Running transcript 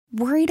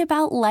Worried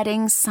about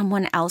letting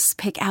someone else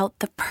pick out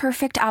the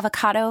perfect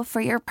avocado for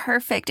your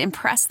perfect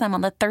impress them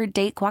on the third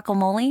date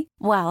guacamole?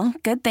 Well,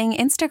 good thing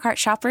Instacart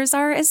shoppers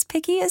are as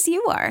picky as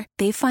you are.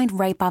 They find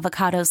ripe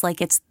avocados like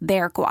it's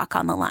their guac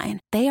on the line.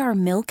 They are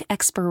milk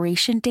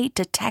expiration date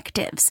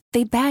detectives.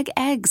 They bag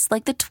eggs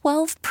like the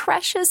 12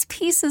 precious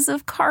pieces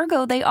of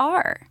cargo they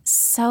are.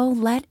 So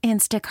let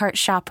Instacart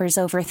shoppers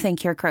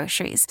overthink your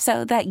groceries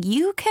so that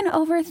you can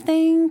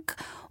overthink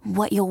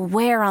what you'll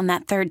wear on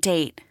that third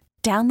date.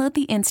 Download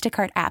the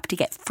Instacart app to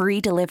get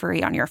free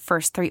delivery on your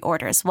first 3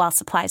 orders while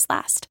supplies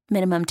last.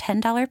 Minimum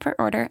 $10 per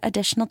order.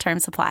 Additional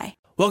terms apply.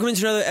 Welcome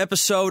into another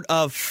episode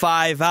of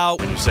 5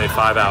 Out. When you say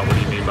 5 Out, what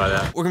do you mean by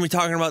that? We're going to be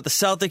talking about the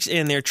Celtics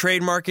and their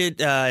trade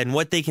market and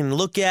what they can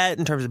look at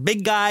in terms of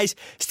big guys.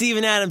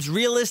 Steven Adams,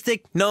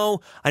 realistic? No.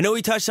 I know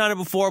we touched on it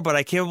before, but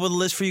I came up with a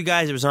list for you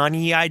guys. It was on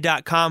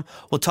EI.com.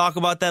 We'll talk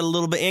about that a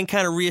little bit and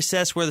kind of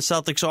reassess where the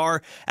Celtics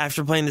are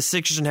after playing the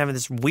Sixers and having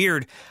this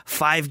weird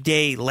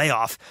 5-day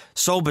layoff.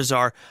 So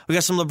bizarre. We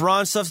got some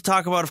LeBron stuff to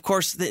talk about. Of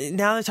course,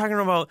 now they're talking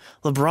about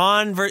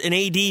LeBron and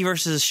AD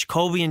versus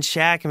Kobe and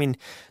Shaq. I mean,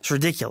 it's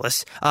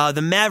ridiculous.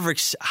 The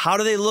Mavericks, how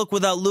do they look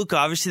without Luka?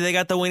 Obviously, they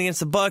got the win against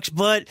the Bucks,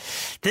 but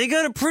they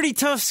got a pretty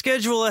tough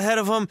schedule ahead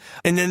of them.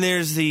 And then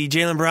there's the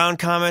Jaylen Brown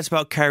comments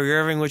about Kyrie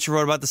Irving, which you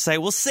wrote about the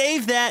site. We'll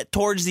save that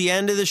towards the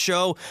end of the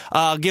show.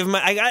 I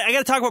got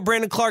to talk about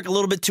Brandon Clark a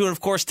little bit too, and of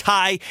course,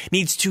 Ty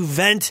needs to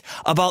vent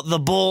about the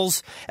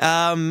Bulls.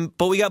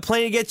 But we got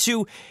plenty to get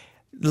to.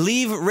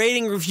 Leave,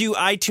 rating, review,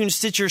 iTunes,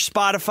 Stitcher,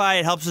 Spotify.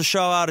 It helps the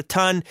show out a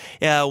ton.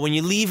 When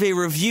you leave a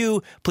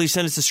review, please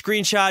send us a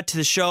screenshot to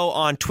the show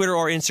on Twitter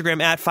or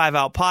Instagram at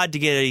 5OutPod to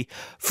get a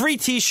free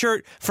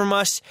t-shirt from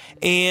us.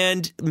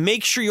 And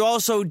make sure you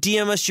also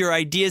DM us your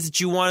ideas that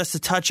you want us to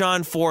touch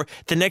on for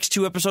the next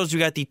 2 episodes. We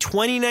got the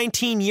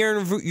 2019 year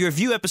in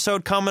review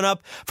episode coming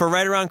up for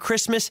right around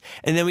Christmas.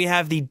 And then we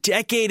have the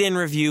decade in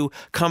review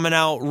coming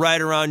out right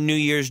around New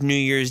Year's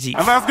Eve.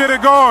 And let's get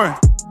it going.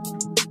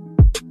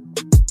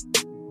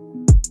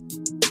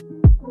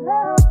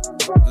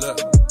 Look,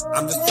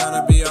 I'm just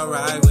tryna be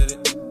alright with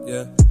it,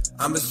 yeah.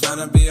 I'm just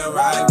tryna be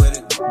alright with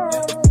it,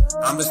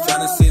 yeah. I'm just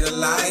tryna see the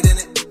light in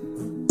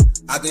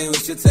it. I think we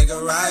should take a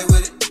ride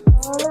with it.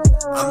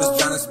 I'm just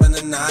tryna spend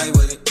the night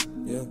with it,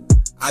 yeah.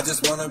 I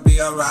just wanna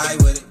be alright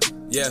with it,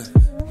 yeah.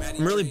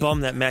 I'm really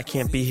bummed that Matt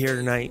can't be here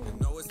tonight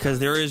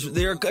because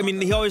I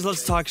mean, he always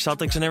loves to talk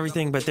Celtics and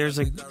everything, but there's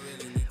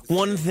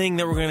one thing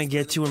that we're going to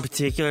get to in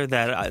particular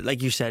that,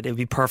 like you said, it would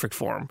be perfect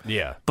for him.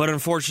 Yeah. But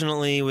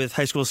unfortunately, with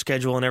high school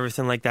schedule and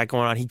everything like that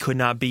going on, he could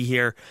not be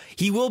here.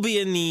 He will be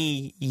in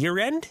the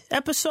year-end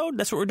episode.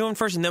 That's what we're doing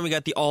first. And then we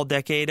got the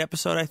all-decade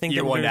episode, I think.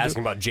 You're one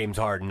asking about James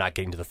Harden not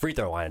getting to the free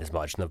throw line as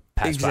much in the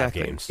past 5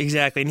 games.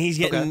 Exactly. And he's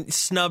getting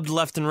snubbed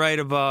left and right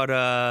about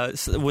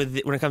when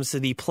it comes to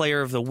the player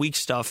of the week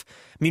stuff.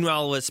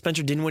 Meanwhile, with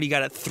Spencer Dinwiddie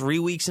got it 3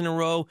 weeks in a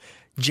row.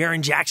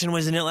 Jaren Jackson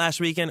was in it last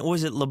weekend. What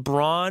was it,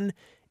 LeBron?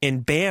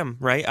 And Bam,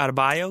 right?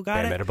 Adebayo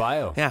got Bam it?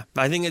 Adebayo. Yeah,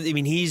 I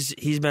mean, he's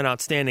been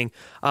outstanding.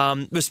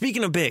 But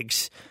speaking of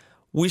bigs,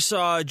 we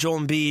saw Joel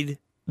Embiid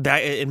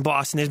back in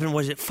Boston. There's been,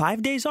 was it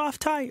 5 days off,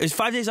 Ty? It was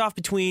 5 days off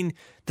between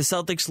the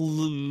Celtics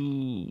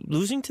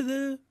losing to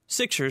the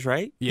Sixers,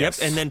 right? Yes.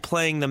 Yep, and then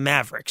playing the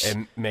Mavericks. It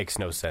makes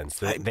no sense.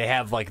 They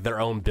have like their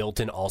own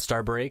built-in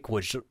All-Star break,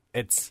 which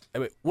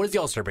what is the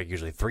All-Star break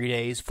usually? 3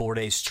 days, 4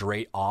 days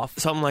straight off?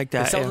 Something like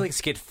that. The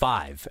Celtics get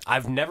 5.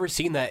 I've never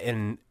seen that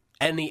in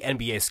any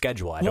NBA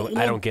schedule. I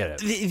don't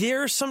get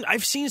it.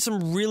 I've seen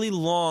some really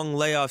long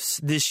layoffs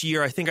this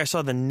year. I think I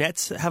saw the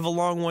Nets have a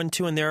long one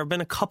too, and there have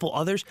been a couple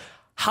others.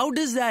 How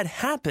does that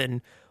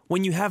happen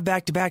when you have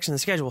back-to-backs in the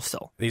schedule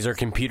still? These are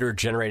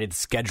computer-generated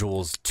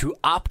schedules to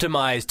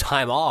optimize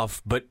time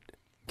off, but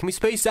can we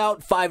space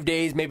out 5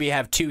 days, maybe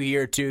have 2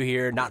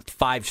 here, not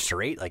 5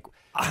 straight? Like,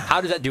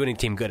 how does that do any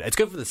team good? It's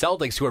good for the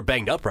Celtics, who are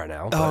banged up right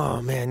now. Oh,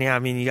 man, yeah. I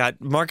mean, you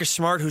got Marcus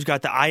Smart, who's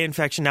got the eye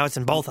infection. Now it's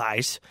in both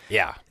eyes.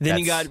 Yeah. Then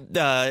you got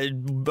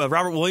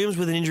Robert Williams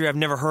with an injury I've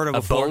never heard of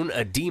before. A bone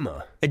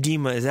edema.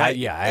 Edema, is that?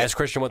 I asked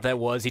Christian what that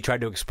was. He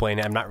tried to explain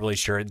it. I'm not really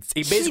sure.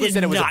 He basically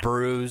said it was a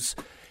bruise.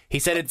 He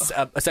said it's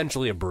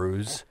essentially a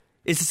bruise.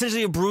 It's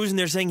essentially a bruise, and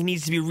they're saying he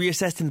needs to be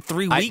reassessed in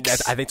 3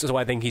 weeks? I think so.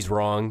 I think he's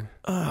wrong.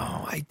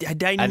 Oh, I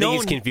think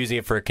he's confusing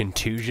it for a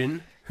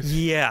contusion.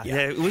 Yeah.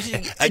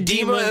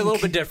 Edema, a little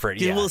bit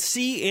different. Yeah. Well,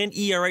 C and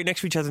E are right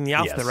next to each other in the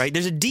alphabet, right?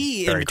 There's a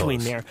D in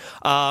between there.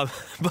 And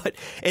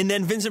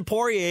then Vincent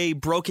Poirier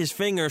broke his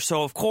finger,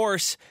 so of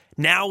course,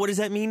 now what does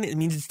that mean? It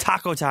means it's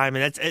taco time,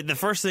 and that's the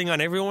first thing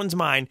on everyone's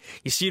mind.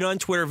 You see it on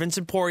Twitter,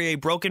 Vincent Poirier,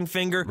 broken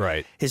finger,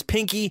 right? His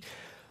pinky.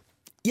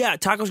 Yeah,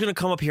 Taco's going to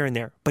come up here and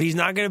there, but he's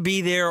not going to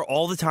be there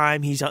all the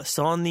time. He's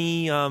still on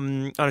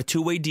on a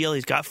 2-way deal.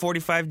 He's got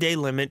 45-day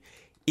limit.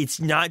 It's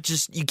not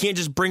just, you can't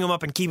just bring him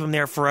up and keep him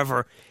there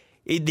forever.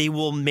 They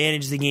will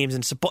manage the games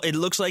and support. It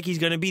looks like he's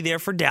going to be there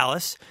for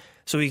Dallas.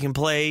 so he can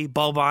play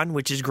Boban,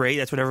 which is great.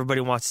 That's what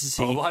everybody wants to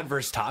see. Boban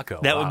versus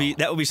Taco. That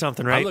would be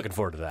something, right? I'm looking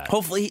forward to that.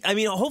 Hopefully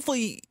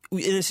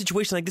in a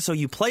situation like this, so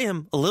you play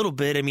him a little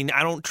bit. I mean,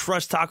 I don't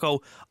trust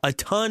Taco a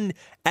ton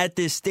at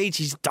this stage.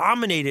 He's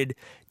dominated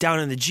down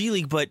in the G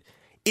League, but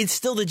it's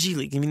still the G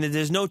League. I mean,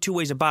 there's no two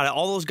ways about it.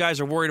 All those guys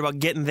are worried about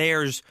getting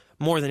theirs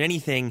more than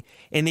anything,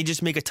 and they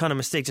just make a ton of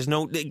mistakes.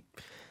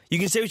 You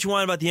can say what you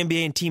want about the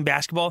NBA and team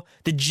basketball.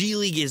 The G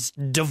League is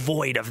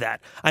devoid of that.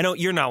 I know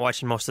you're not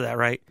watching most of that,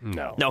 right?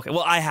 No. Okay,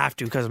 well, I have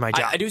to because of my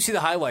job. I do see the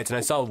highlights, and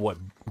I saw what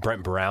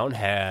Brent Brown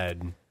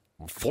had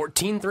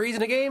 14 threes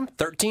in a game,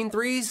 13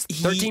 threes,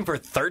 13 for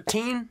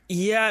 13.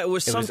 Yeah, it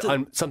was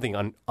something.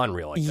 Something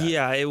unreal like that.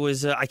 Yeah, it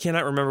was. I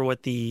cannot remember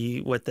what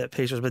that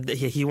pace was, but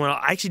he went.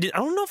 I actually did. I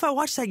don't know if I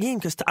watched that game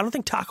because I don't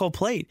think Taco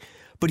played,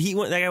 but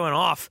that guy went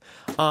off.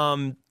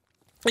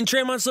 And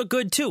Trayvon's look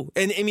good too.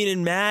 And I mean,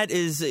 and Matt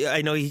is.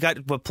 I know he got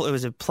it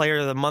was a Player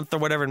of the Month or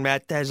whatever, and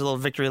Matt has a little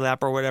victory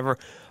lap or whatever.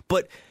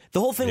 But the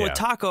whole thing with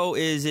Taco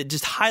is it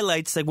just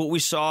highlights like what we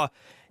saw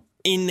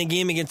in the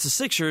game against the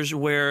Sixers,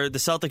 where the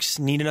Celtics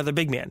need another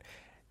big man.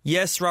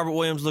 Yes, Robert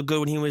Williams looked good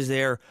when he was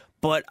there,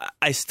 but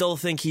I still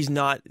think he's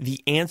not the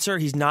answer.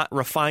 He's not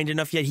refined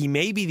enough yet. He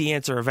may be the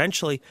answer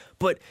eventually.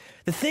 But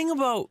the thing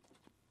about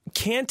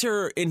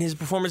Cantor in his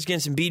performance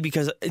against Embiid,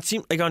 because it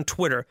seemed like on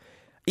Twitter,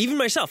 even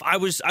myself, I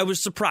was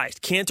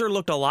surprised. Cantor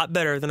looked a lot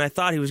better than I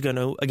thought he was going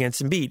to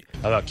against Embiid.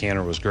 I thought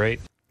Cantor was great.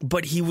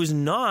 But he was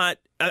not.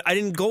 I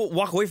didn't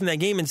walk away from that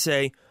game and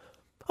say,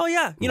 oh,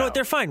 yeah, you know what?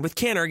 They're fine with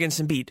Cantor against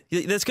Embiid.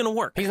 That's going to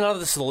work. He's not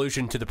the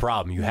solution to the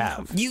problem you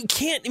have. You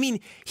can't. I mean,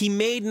 he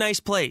made nice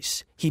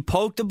plays. He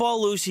poked the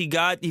ball loose. He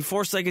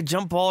forced like a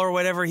jump ball or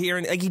whatever here.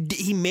 And like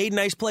he made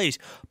nice plays.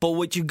 But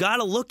what you got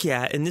to look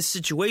at in this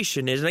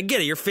situation is, and I get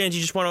it, you're fans,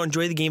 you just want to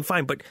enjoy the game,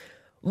 fine. But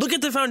look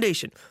at the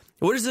foundation.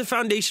 What is the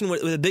foundation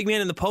with a big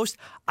man in the post?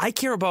 I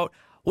care about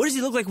what does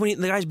he look like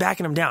when the guy's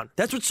backing him down?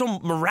 That's what's so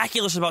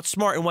miraculous about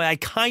Smart and why I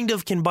kind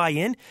of can buy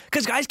in.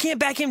 Because guys can't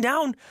back him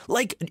down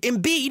like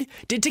Embiid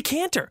did to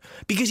Cantor.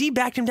 Because he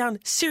backed him down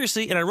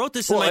seriously. And I wrote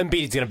this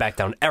Embiid's going to back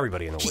down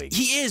everybody in the league.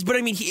 He is, but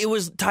I mean, it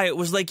was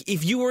like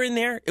if you were in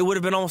there, it would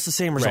have been almost the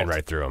same result. Ran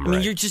right through him. I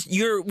mean,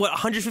 you're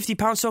 150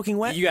 pounds soaking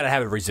wet? You got to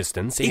have a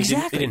resistance.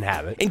 Exactly. He didn't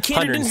have it. And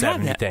Cantor didn't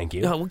have that. Thank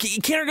you. No,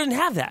 Cantor doesn't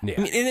have that. Yeah.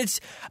 I mean, and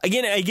it's,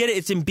 again, I get it.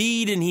 It's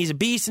Embiid and he's a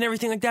beast and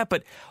everything like that.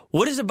 But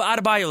what does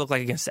Adebayo look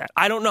like against that?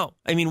 I don't know.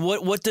 I mean,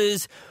 what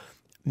does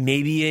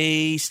maybe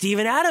a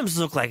Steven Adams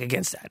look like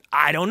against that?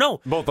 I don't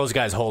know. Both those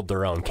guys hold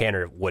their own.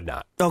 Cantor would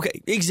not.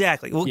 Okay,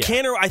 exactly. Well,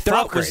 Cantor, I they're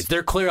thought upgrades.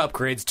 They're clear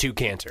upgrades to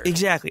Cantor.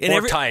 Exactly.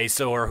 And Tice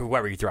or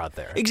whoever you throw out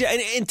there.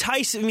 Exactly. And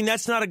Tice, I mean,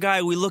 that's not a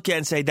guy we look at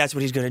and say that's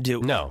what he's going to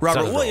do. No.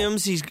 Robert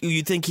Williams,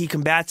 you think he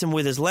combats him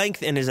with his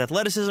length and his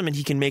athleticism, and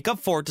he can make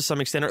up for it to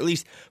some extent, or at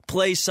least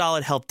play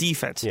solid help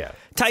defense. Yeah.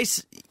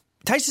 Tice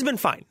has been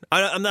fine.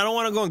 I don't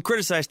want to go and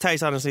criticize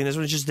Tice, honestly, in this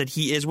one. It's just that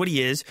he is what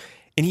he is,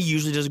 and he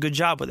usually does a good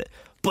job with it.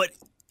 But,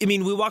 I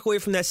mean, we walk away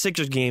from that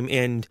Sixers game,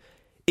 and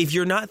if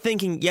you're not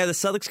thinking, the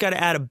Celtics got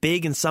to add a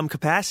big in some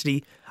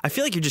capacity, I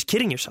feel like you're just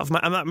kidding yourself.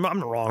 I'm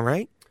not wrong,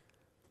 right?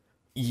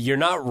 You're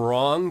not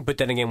wrong, but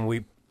then again,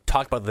 we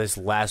talked about this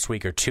last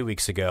week or 2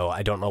 weeks ago.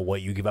 I don't know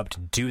what you give up to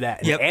do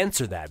that and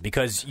answer that,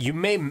 because you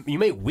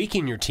may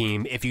weaken your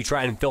team if you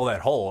try and fill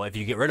that hole, if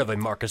you get rid of a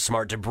Marcus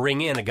Smart to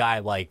bring in a guy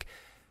like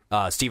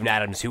Steven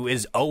Adams, who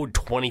is owed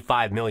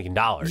 $25 million.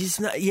 He's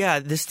not,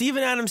 the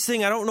Steven Adams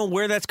thing, I don't know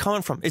where that's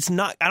coming from. It's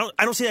not. I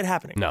don't see that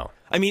happening. No.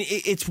 I mean,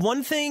 it's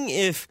one thing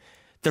if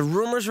the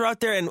rumors are out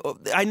there, and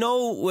I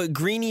know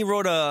Greeny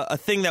wrote a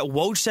thing that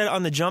Woj said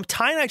on the jump.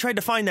 Ty and I tried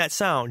to find that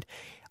sound.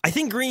 I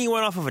think Greeny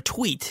went off of a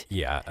tweet.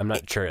 Yeah, I'm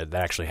not sure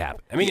that actually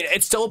happened. I mean,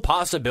 it's still a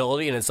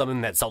possibility, and it's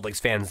something that Celtics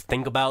fans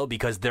think about,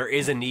 because there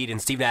is a need,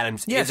 and Steven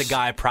Adams is a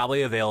guy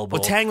probably available.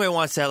 Well, Tangway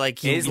wants that,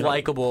 is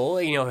likable.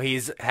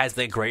 Has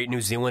the great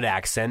New Zealand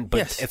accent,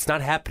 but it's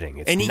not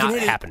happening. It's not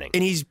happening.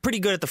 And he's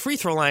pretty good at the free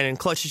throw line in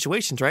clutch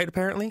situations, right?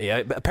 Apparently.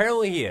 Yeah,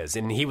 apparently he is,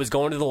 and he was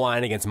going to the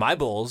line against my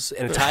Bulls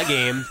in a tie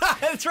game.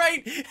 That's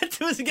right. It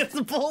was against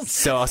the Bulls.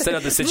 So I'll set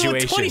up the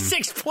situation.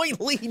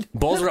 26-point lead.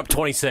 Bulls were up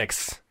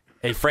 26.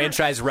 A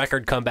franchise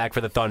record comeback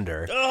for the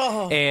Thunder.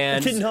 Oh,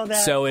 and I didn't know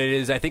that. So it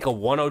is, I think, a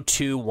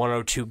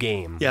 102-102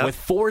 game with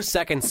 4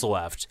 seconds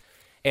left.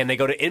 And they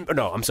go to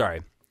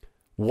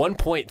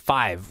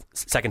 1.5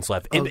 seconds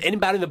left.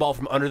 Inbounding the ball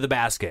from under the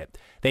basket.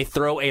 They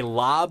throw a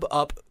lob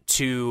up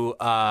to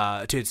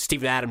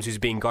Steven Adams, who's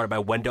being guarded by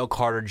Wendell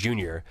Carter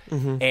Jr.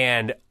 Mm-hmm.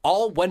 And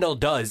all Wendell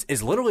does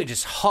is literally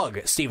just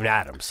hug Steven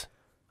Adams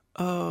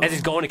as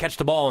he's going to catch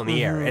the ball in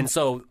the air. And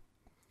so,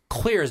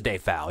 clear as day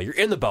foul. You're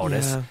in the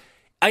bonus. Yeah.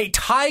 A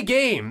tie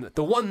game,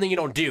 the one thing you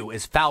don't do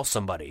is foul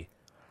somebody.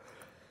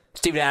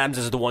 Steven Adams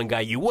is the one guy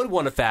you would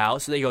want to foul,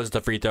 so he goes to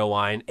the free throw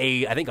line.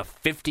 I think a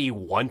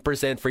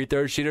 51% free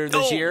throw shooter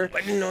this year.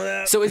 I didn't know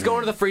that. So he's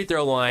going to the free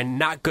throw line,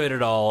 not good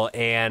at all,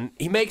 and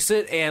he makes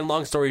it, and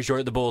long story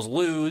short, the Bulls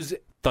lose.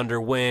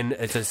 Thunder win.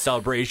 It's a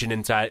celebration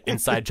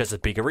inside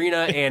Chesapeake Arena.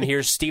 And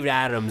here's Steven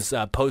Adams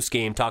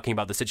post-game talking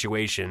about the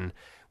situation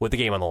with the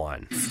game on the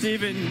line.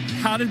 Steven,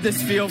 how did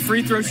this feel?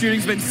 Free throw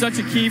shooting's been such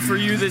a key for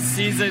you this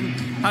season.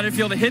 How did it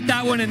feel to hit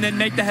that one and then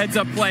make the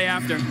heads-up play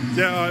after?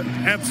 Yeah,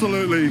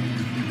 absolutely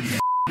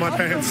my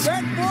pants.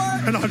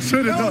 And I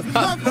shouldn't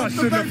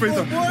have free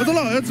throw. It's a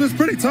lot. It's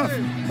pretty tough.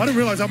 I didn't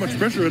realize how much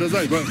pressure it is,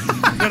 but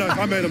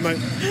I made it, mate.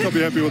 I'll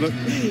be happy with it.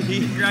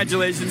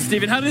 Congratulations,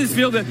 Steven. How did this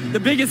feel, the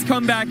biggest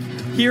comeback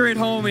here at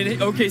home in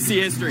OKC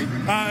history?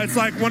 It's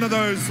like one of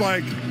those,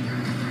 like,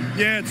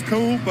 yeah, it's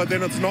cool, but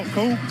then it's not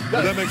cool.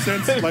 Does that make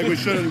sense? Like, we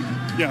shouldn't.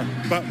 Yeah,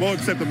 but we'll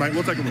accept it, mate.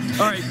 We'll take it.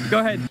 All right, go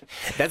ahead.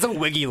 That's a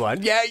wiggy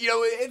line. Yeah,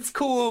 it's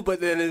cool, but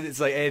then it's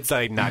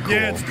like not cool.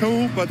 Yeah, it's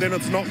cool, but then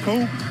it's not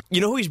cool. You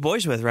know who he's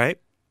boys with, right?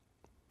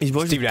 He's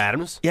boys Steven with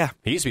Adams? Yeah.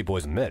 He used to be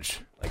boys with Mitch.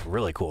 Like,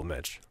 really cool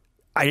Mitch.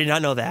 I did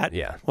not know that.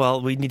 Yeah.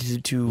 Well, we need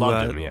to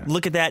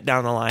look at that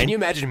down the line. Can you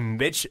imagine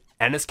Mitch,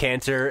 Ennis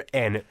Cantor,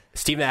 and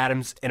Steven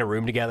Adams in a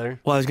room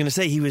together? Well, I was going to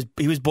say he was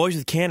boys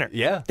with Cantor.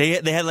 Yeah. They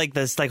had like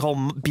this like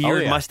whole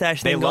beard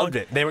mustache thing. They loved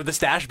it. They were the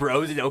stash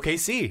bros in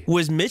OKC.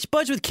 Was Mitch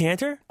buds with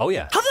Cantor? Oh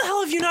yeah. How the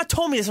hell have you not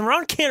told me this? I'm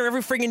around Cantor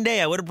every friggin' day.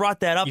 I would have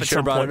brought that up You at should some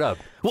have brought point. it up.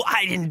 Well,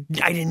 I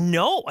didn't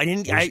know.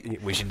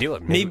 We should do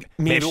it. Maybe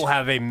we'll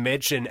have a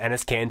Mitch and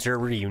Ennis Cantor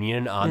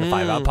reunion on the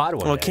 5 Out Pod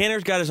one Well, day.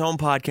 Cantor's got his own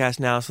podcast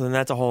now, so then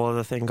that's a whole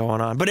other thing going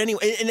on. But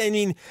anyway, and I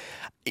mean,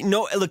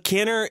 no, look,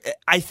 Cantor,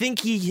 I think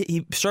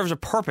he serves a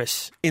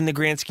purpose in the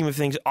grand scheme of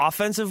things.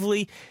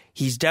 Offensively,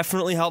 he's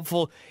definitely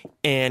helpful.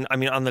 And, I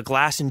mean, on the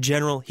glass in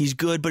general, he's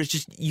good. But it's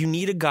just, you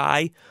need a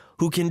guy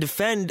who can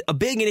defend a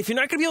big. And if you're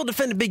not going to be able to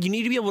defend a big, you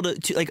need to be able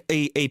to like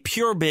a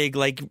pure big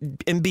like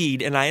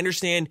Embiid. And I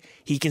understand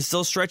he can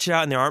still stretch it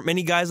out, and there aren't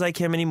many guys like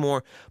him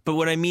anymore. But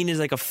what I mean is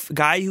like a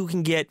guy who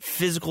can get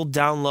physical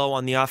down low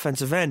on the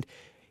offensive end.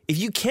 If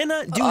you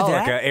cannot do that...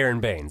 like Aaron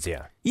Baines,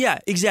 yeah. Yeah,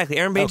 exactly.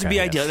 Aaron Baines would be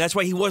ideal. yes. That's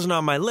why he wasn't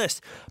on my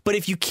list. But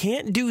if you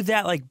can't do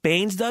that like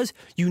Baines does,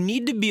 you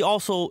need to be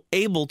also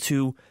able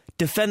to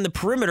defend the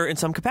perimeter in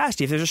some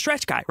capacity. If there's a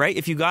stretch guy, right?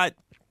 If you got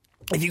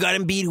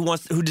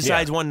Embiid who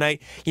decides one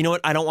night, you know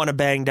what, I don't want to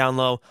bang down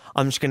low,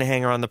 I'm just going to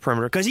hang around the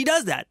perimeter. Because he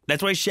does that.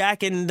 That's why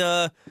Shaq and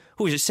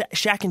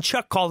Shaq and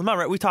Chuck called him out,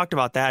 right? We talked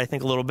about that, I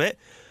think, a little bit.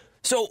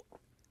 So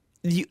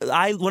when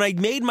I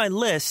made my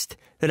list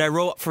that I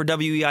wrote for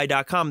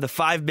WEI.com, the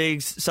 5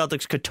 bigs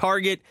Celtics could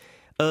target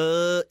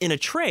in a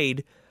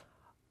trade,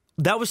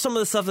 that was some of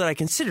the stuff that I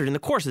considered in the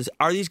courses.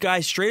 Are these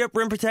guys straight up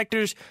rim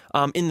protectors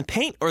in the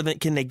paint, or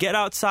can they get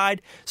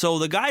outside? So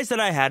the guys that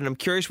I had, and I'm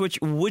curious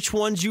which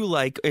ones you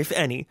like, if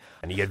any.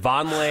 And you get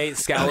Vonleh,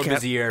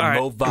 Scalabrine, All right.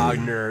 Mo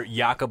Wagner,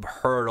 Jakob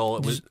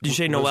Hurtle. Did you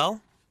say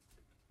Noel?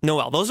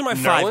 Noel. Those are my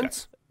 5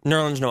 guys.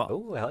 Nerlens Noel.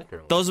 Oh, I like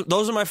Nerlens.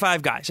 Those are my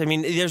 5 guys. I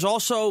mean, there's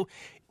also,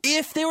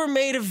 if they were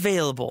made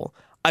available,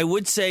 I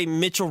would say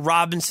Mitchell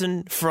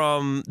Robinson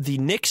from the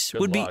Knicks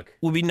would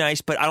be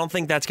nice, but I don't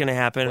think that's going to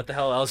happen. What the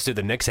hell else do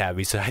the Knicks have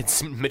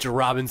besides Mitchell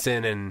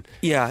Robinson and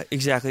yeah,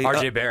 exactly.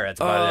 RJ Barrett?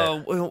 That's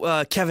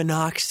about it. Kevin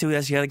Knox too.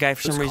 That's the other guy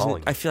for some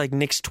reason. I feel like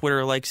Knicks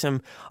Twitter likes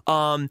him.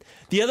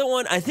 The other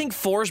one, I think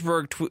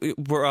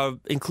Forsberg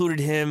included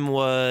him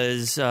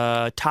was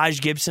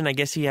Taj Gibson. I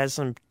guess he has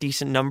some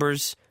decent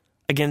numbers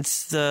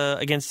against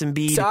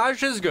Embiid.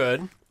 Taj is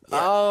good.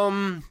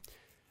 Yeah.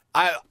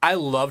 I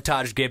love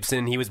Taj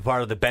Gibson. He was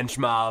part of the bench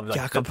mob. Like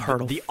Jakob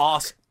Hurtle. The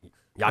awesome.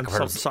 Jakob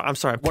Hurtle. I'm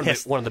sorry.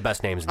 One of the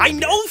best names in the I NBA.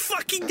 know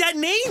fucking that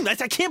name. I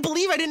can't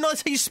believe I didn't know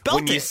that's how you spelled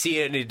it. When you see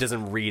it and it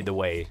doesn't read the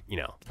way,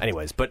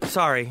 Anyways, but...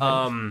 Sorry.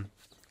 God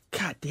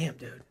damn,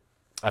 dude.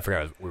 I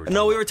forgot what we were talking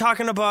about. We were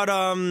talking about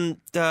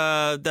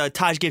the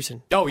Taj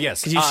Gibson. Oh,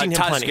 yes. Because you've seen him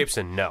Taj plenty.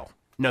 Gibson, no.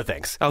 No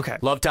thanks. Okay.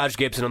 Love Taj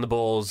Gibson on the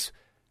Bulls.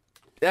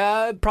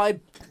 Probably,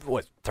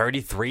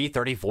 33,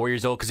 34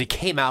 years old? Because he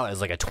came out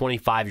as like a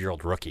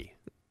 25-year-old rookie.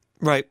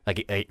 Right. Like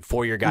a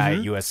 4-year guy at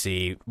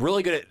USC.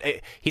 Really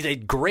good he's a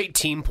great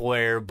team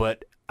player,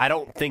 but I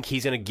don't think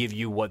he's going to give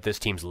you what this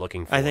team's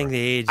looking for. I think the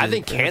age I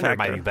think is a Cantor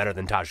might factor. be better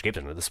than Taj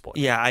Gibson at this point.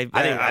 Yeah, I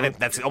think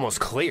that's almost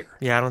clear.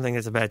 Yeah, I don't think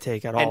it's a bad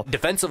take at all. And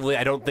defensively,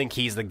 I don't think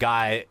he's the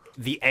guy,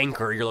 the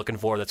anchor you're looking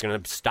for that's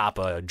going to stop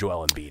a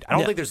Joel Embiid. I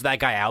don't think there's that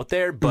guy out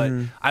there, but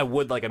I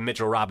would like a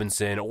Mitchell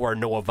Robinson or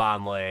Noah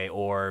Vonleh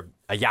or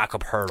a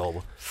Jakob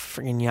Hurtle.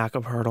 Freaking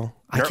Jakob Hurtle.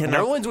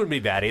 Nerlens wouldn't be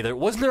bad either.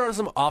 Wasn't there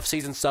some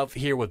off-season stuff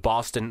here with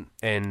Boston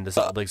and the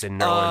Celtics and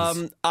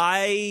Nerlens?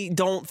 I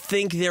don't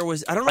think there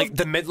was. I don't know. Like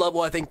the mid-level,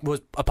 I think, was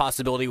a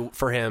possibility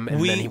for him, and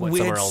then he went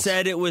somewhere else. We had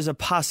said it was a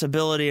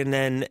possibility,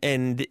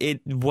 and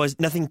it was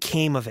nothing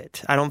came of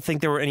it. I don't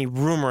think there were any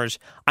rumors.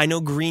 I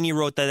know Greeny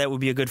wrote that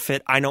would be a good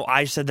fit. I know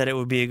I said that it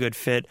would be a good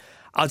fit.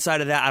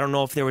 Outside of that, I don't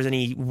know if there was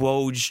any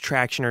Woj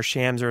traction or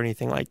shams or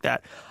anything like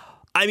that.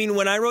 I mean,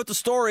 when I wrote the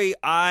story,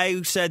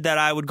 I said that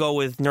I would go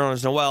with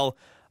Nerlens Noel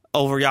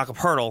over Jakob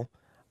Hurtle.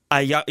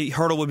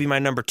 Hurtle would be my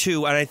number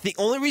 2, and I think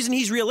the only reason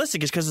he's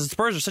realistic is because the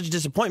Spurs are such a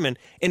disappointment.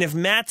 And if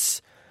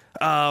Matt's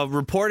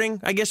reporting,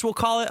 I guess we'll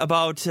call it,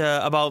 about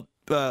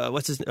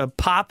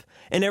Pop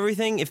and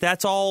everything, if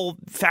that's all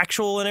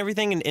factual and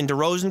everything, and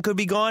DeRozan could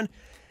be gone,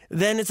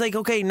 then it's like,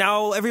 okay,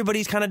 now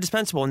everybody's kind of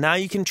dispensable. Now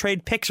you can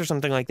trade picks or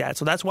something like that.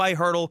 So that's why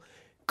Hurdle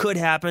could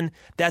happen.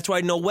 That's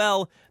why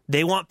Noel,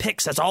 they want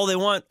picks. That's all they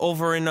want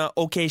over in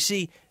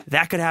OKC.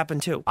 That could happen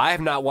too. I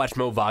have not watched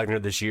Mo Wagner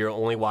this year.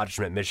 Only watched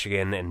him at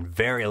Michigan and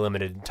very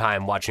limited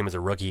time watching him as a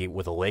rookie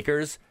with the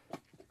Lakers.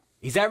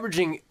 He's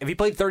averaging, if he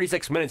played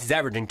 36 minutes, he's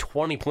averaging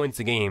 20 points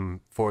a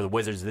game for the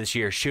Wizards this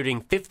year,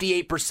 shooting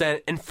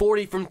 58% and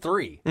 40 from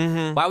three.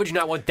 Mm-hmm. Why would you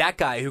not want that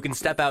guy who can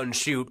step out and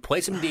shoot,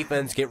 play some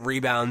defense, get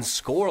rebounds,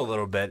 score a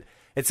little bit?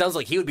 It sounds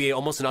like he would be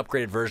almost an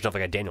upgraded version of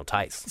like a Daniel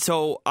Tice.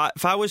 So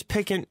if I was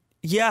picking,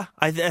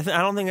 I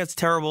don't think that's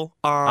terrible.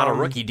 On a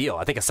rookie deal.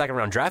 I think a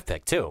second-round draft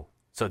pick, too.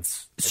 So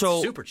it's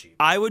super cheap.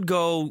 I would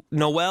go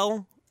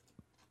Noel,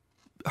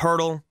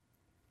 Hurdle.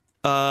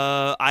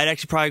 I'd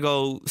actually probably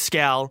go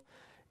Scal.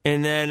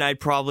 And then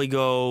I'd probably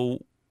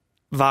go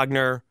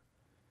Wagner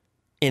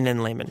and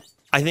then Layman.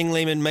 I think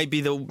Layman might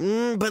be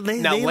but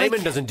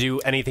Layman doesn't do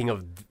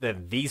anything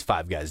that these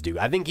five guys do.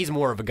 I think he's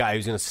more of a guy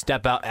who's going to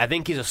step out. I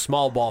think he's a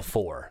small ball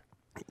four.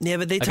 Yeah,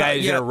 but a guy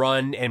who's going to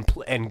run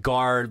and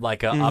guard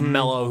like a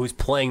Melo who's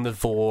playing the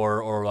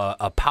four or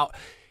a power.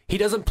 He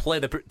doesn't play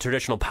the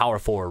traditional power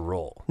forward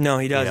role. No,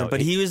 he doesn't.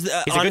 But he's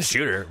a good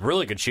shooter,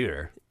 really good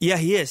shooter. Yeah,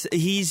 he is.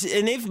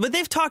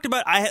 They've talked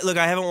about. I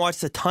haven't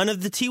watched a ton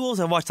of the T-Wolves.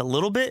 I've watched a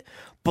little bit,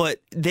 but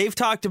they've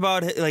talked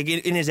about like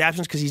in his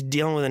absence because he's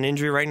dealing with an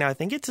injury right now. I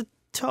think it's a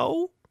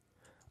toe.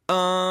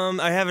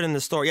 I have it in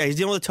the story. Yeah, he's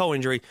dealing with a toe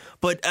injury.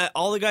 But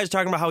all the guys are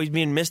talking about how he's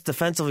being missed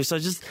defensively. So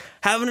just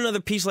having another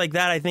piece like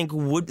that, I think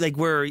would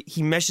where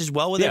he meshes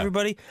well with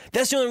everybody.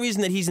 That's the only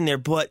reason that he's in there.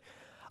 But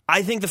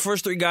I think the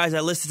first three guys I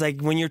listed, like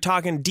when you're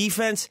talking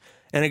defense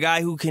and a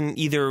guy who can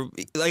either,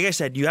 like I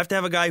said, you have to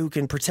have a guy who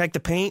can protect the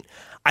paint.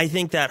 I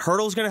think that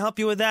Hurdle's going to help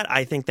you with that.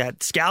 I think that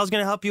Scal's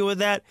going to help you with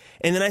that.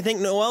 And then I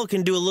think Noel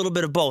can do a little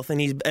bit of both.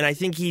 And I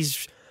think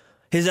his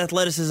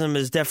athleticism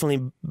is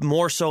definitely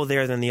more so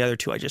there than the other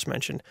two I just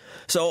mentioned.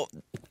 So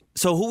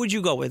who would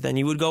you go with then?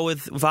 You would go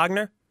with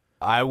Wagner?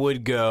 I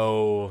would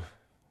go.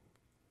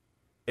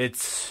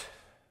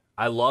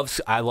 I love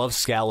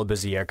Scala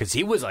Bizier because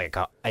he was like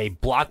a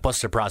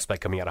blockbuster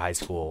prospect coming out of high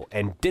school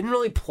and didn't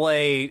really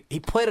play. He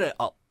played it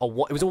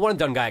was a one and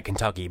done guy at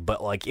Kentucky,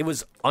 but like it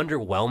was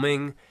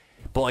underwhelming.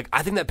 But like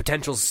I think that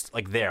potential's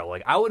like there.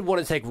 Like I would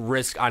want to take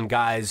risk on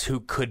guys who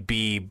could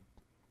be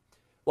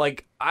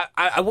like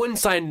I wouldn't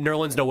sign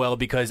Nerlens Noel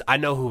because I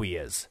know who he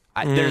is.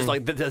 There's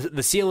like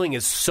the ceiling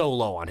is so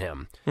low on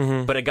him.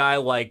 Mm-hmm. But a guy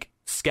like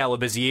Scala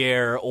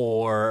Bizier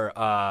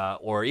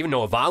or even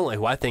Noah Vonleh,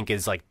 who I think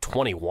is like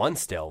 21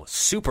 still,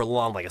 super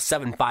long, like a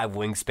 7'5"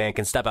 wingspan,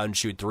 can step out and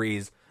shoot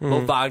threes. Mo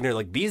Wagner,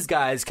 like these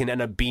guys can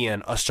end up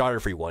being a starter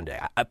for you one day.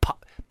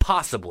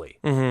 Possibly.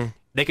 Mm-hmm.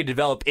 They could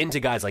develop into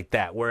guys like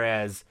that,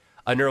 whereas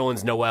a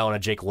Nerlens Noel and a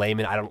Jake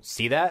Layman, I don't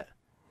see that.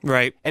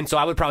 Right. And so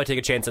I would probably take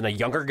a chance on a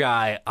younger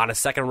guy on a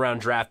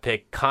second-round draft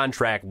pick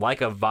contract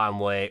like a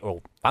Vonleh. Well,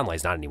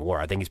 Vonleh's not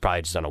anymore. I think he's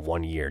probably just on a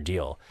one-year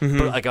deal. Mm-hmm.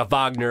 But like a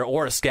Wagner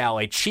or a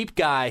Scal, a cheap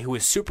guy who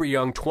is super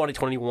young,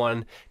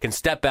 2021, can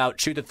step out,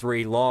 shoot the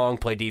three, long,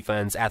 play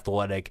defense,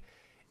 athletic.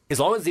 As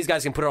long as these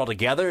guys can put it all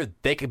together,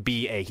 they could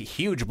be a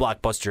huge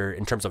blockbuster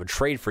in terms of a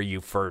trade for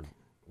you for,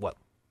 what,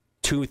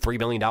 $2-3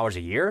 million a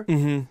year?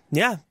 Mm-hmm.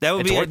 Yeah, that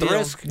would be worth ideal. The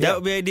risk. That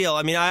would be ideal.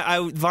 I mean,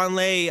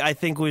 Vonleh, I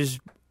think, was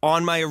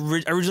on my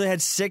originally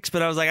had 6,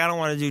 but I was like, I don't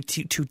want to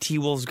do two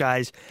T-Wolves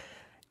guys.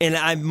 And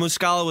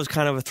Muscala was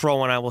kind of a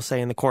throw-in, I will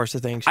say, in the course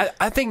of things.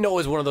 I think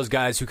Noah's one of those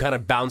guys who kind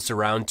of bounced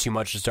around too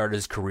much to start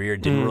his career,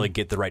 didn't really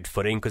get the right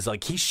footing, because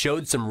like he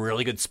showed some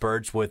really good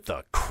spurts with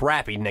the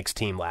crappy Knicks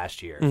team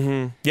last year.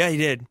 Mm-hmm. Yeah, he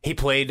did. He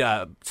played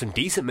some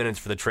decent minutes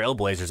for the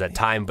Trailblazers at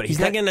time, but he's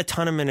not getting a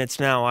ton of minutes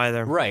now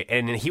either. Right,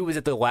 and he was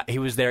he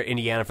was there in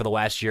Indiana for the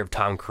last year of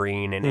Tom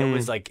Crean, and it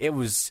was like he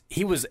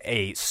was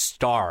a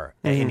star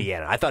at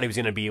Indiana. I thought he was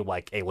going to be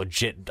like a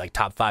legit like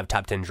top 5,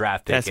 top 10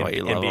 draft pick. That's why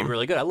you love him. And be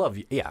really good.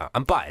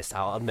 I'm biased.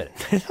 I'll admit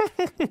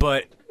it.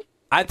 But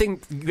I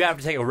think you have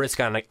to take a risk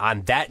on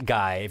that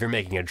guy if you're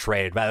making a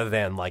trade rather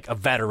than like a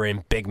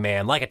veteran big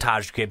man like a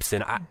Taj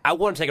Gibson. I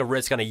want to take a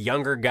risk on a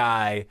younger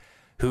guy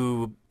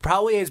who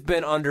probably has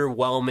been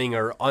underwhelming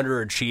or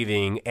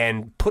underachieving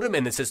and put him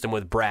in the system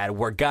with Brad,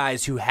 where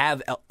guys who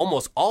have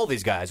almost all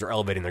these guys are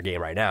elevating their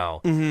game right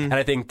now. Mm-hmm. And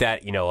I think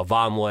that, a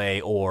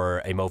Vonleh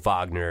or a Mo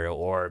Wagner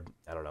or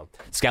I don't know,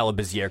 Scala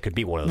Bizier could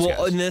be one of those guys.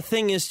 Well, and the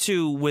thing is,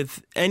 too,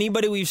 with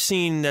anybody we've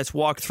seen that's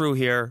walked through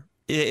here,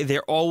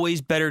 they're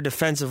always better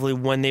defensively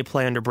when they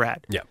play under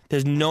Brad. Yeah.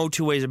 There's no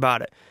two ways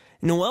about it.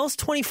 Noel's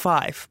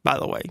 25, by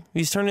the way.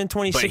 He's turning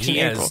 26 but he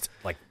in April.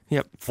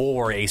 Has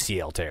 4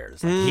 ACL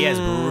tears. He has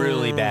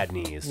really bad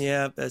knees.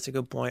 Yeah, that's a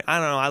good point. I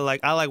don't know.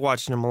 I like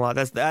watching him a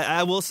lot.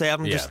 I will say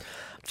I'm just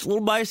a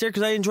little biased there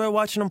because I enjoy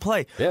watching him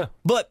play. Yeah.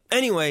 But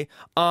anyway,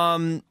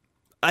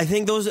 I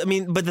think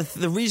but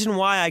the reason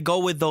why I go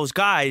with those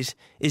guys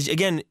is,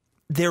 again,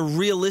 they're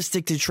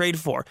realistic to trade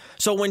for.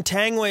 So when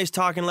Tangway is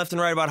talking left and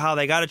right about how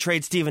they got to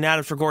trade Steven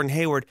Adams for Gordon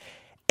Hayward,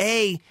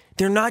 A,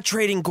 they're not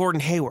trading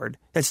Gordon Hayward.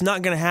 That's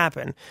not going to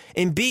happen.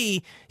 And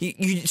B,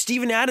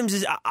 Steven Adams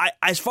is,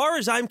 as far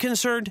as I'm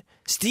concerned,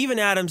 Steven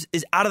Adams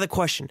is out of the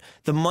question.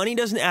 The money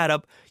doesn't add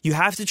up. You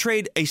have to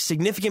trade a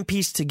significant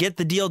piece to get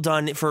the deal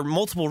done for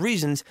multiple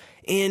reasons.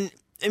 And,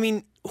 I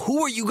mean,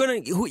 who are you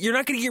going to, you're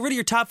not going to get rid of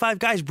your top 5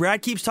 guys.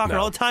 Brad keeps talking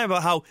all the time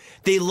about how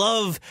they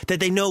love that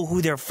they know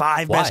who their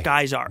 5 best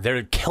guys are.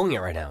 They're killing it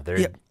right now.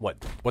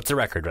 What's the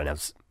record right now?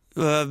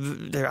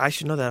 I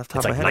should know that off the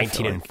top of my head. It's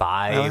like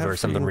 19-5 or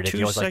something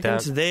ridiculous like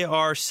that. They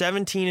are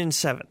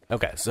 17-7.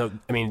 Okay, so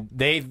I mean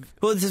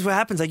Well, this is what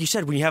happens. Like you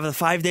said, when you have the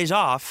 5 days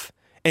off,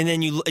 and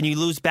then you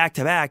lose back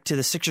to back to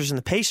the Sixers and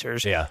the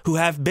Pacers, who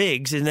have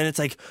bigs, and then it's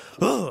like,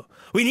 oh,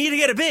 we need to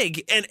get a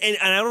big, and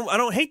I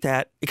don't hate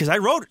that because I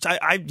wrote it.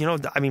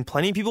 I mean,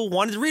 plenty of people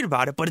wanted to read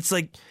about it, but it's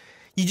like,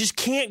 you just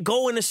can't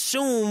go and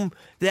assume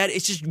that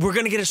it's just we're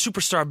going to get a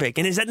superstar big.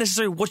 And is that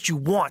necessarily what you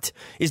want,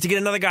 is to get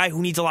another guy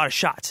who needs a lot of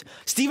shots?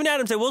 Steven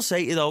Adams, I will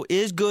say, though,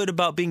 is good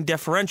about being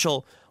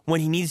deferential when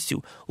he needs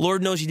to.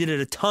 Lord knows he did it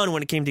a ton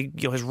when it came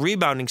to his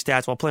rebounding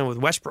stats while playing with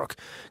Westbrook,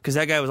 because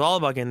that guy was all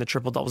about getting the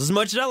triple-doubles, as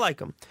much as I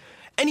like him.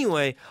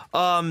 Anyway.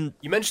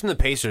 You mentioned the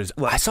Pacers.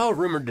 I saw a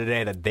rumor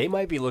today that they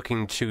might be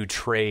looking to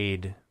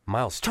trade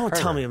Miles Turner. Don't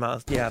tell me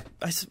about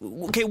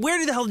okay,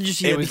 where the hell did you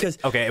see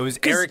that? It was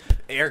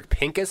Eric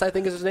Pincus, I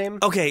think is his name.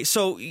 Okay,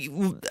 so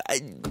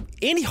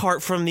Andy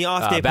Hart from the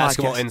Off Day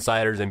Basketball Podcast.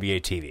 Insiders,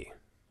 NBA TV.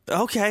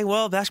 Okay,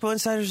 well, Basketball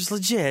Insiders is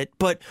legit,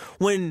 but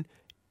when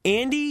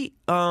Andy,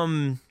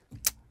 what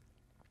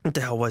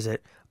the hell was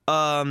it?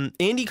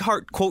 Andy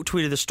Hart quote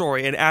tweeted the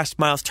story and asked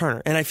Miles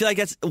Turner, and I feel like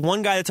that's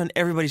one guy that's on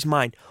everybody's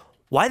mind.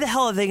 Why the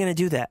hell are they going to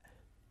do that?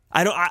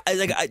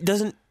 It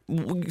doesn't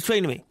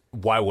explain to me.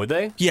 Why would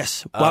they?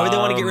 Yes. Why would they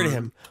want to get rid of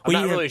him? I'm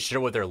not really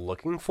sure what they're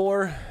looking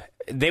for.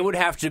 They would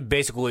have to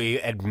basically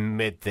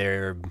admit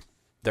they're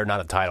not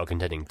a title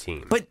contending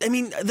team. But I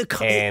mean,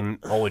 and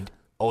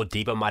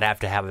Oladipo might have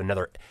to have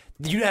another.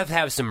 You'd have to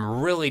have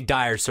some really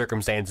dire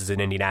circumstances in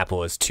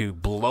Indianapolis to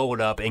blow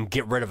it up and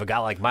get rid of a guy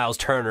like Miles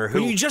Turner,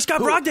 who you just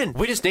got Brogdon.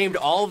 We just named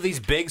all of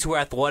these bigs who are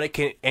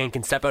athletic and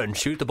can step out and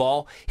shoot the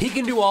ball. He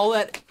can do all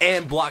that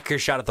and block your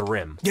shot at the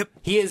rim. Yep,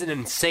 he is an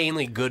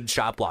insanely good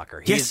shot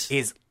blocker.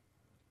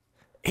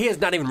 He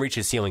has not even reached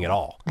his ceiling at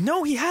all.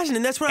 No, he hasn't,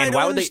 and that's what I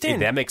don't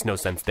understand. That makes no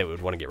sense. They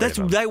would want to get rid of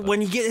him. That when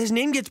his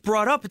name gets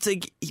brought up, it's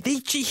like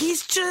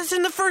he's just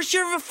in the first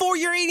year of a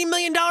 4-year, $80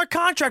 million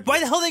contract. Why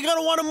the hell are they going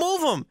to want to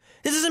move him?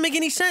 This doesn't make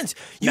any sense.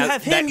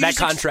 Have him. That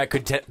contract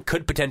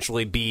could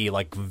potentially be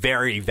like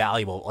very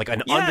valuable, like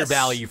an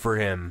undervalue for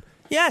him.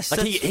 Yes,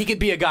 like he could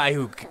be a guy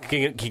who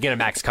can get a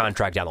max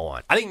contract down the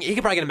line. I think he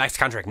could probably get a max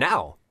contract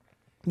now.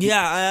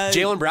 Yeah,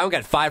 Jaylen Brown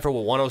got 5 for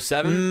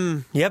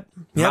 107. Yep.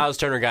 Miles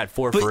Turner got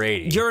 4 for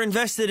 80. You're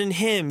invested in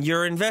him.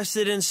 You're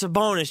invested in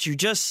Sabonis. You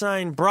just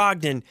signed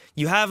Brogdon.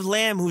 You have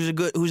Lamb,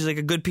 who's like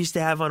a good piece to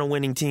have on a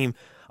winning team.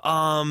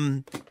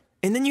 And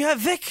then you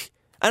have Vic.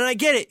 And I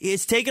get it.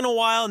 It's taken a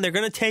while, and they're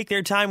going to take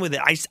their time with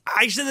it. I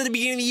said at the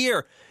beginning of the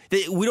year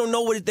that we don't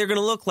know what they're going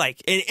to look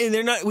like, and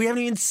they're not. We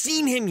haven't even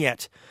seen him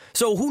yet.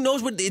 So who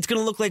knows what it's going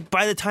to look like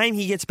by the time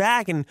he gets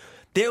back, and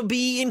they'll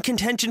be in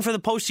contention for the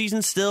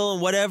postseason still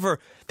and whatever.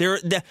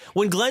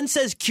 When Glenn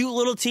says cute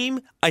little team,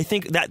 I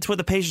think that's what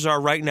the Pacers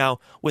are right now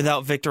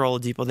without Victor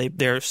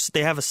Oladipo.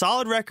 They have a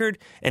solid record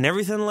and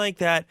everything like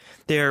that.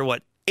 They're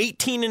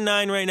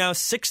 18-9 right now,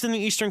 6th in the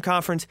Eastern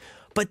Conference,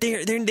 but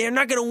they're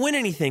not going to win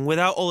anything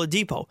without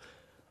Oladipo.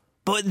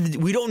 But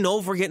we don't know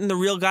if we're getting the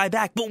real guy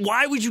back. But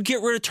why would you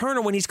get rid of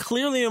Turner when he's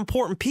clearly an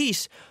important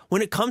piece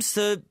when it comes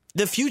to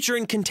the future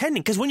and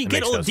contending? Because when you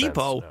get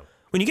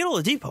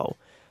Oladipo,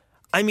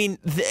 I mean,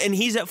 and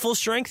he's at full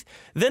strength,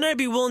 then I'd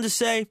be willing to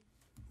say,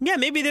 yeah,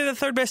 maybe they're the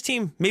third best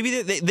team.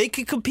 Maybe they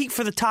could compete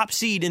for the top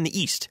seed in the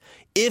East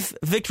if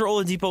Victor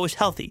Oladipo is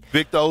healthy.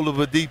 Victor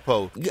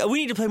Oladipo. We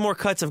need to play more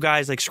cuts of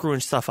guys like screwing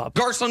stuff up.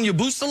 Garson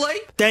Yabusele?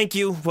 Thank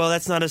you. Well,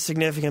 that's not as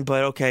significant,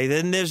 but okay.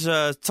 Then there's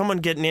someone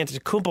getting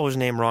Antetokounmpo's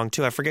name wrong,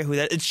 too. I forget who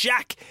that is. It's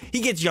Shaq. He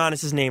gets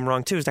Giannis's name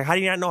wrong, too. It's like, how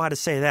do you not know how to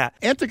say that?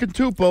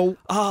 Antetokounmpo.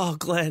 Oh,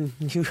 Glenn,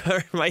 you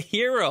are my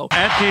hero.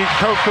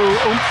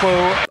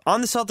 Antetokounmpo.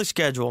 On the Celtics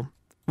schedule,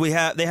 they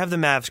have the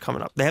Mavs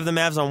coming up. They have the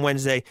Mavs on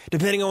Wednesday.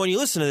 Depending on when you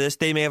listen to this,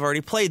 they may have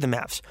already played the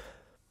Mavs.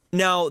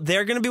 Now,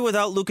 they're going to be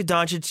without Luka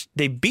Doncic.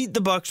 They beat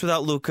the Bucks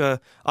without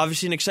Luka.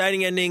 Obviously, an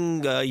exciting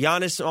ending.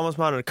 Giannis almost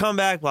mounted a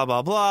comeback, blah,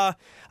 blah, blah.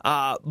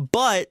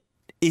 But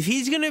if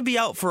he's going to be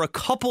out for a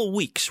couple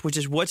weeks, which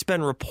is what's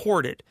been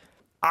reported,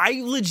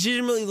 I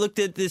legitimately looked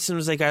at this and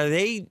was like,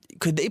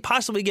 could they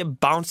possibly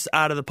get bounced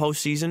out of the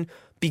postseason?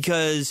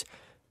 Because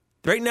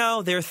right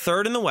now, they're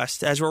third in the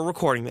West as we're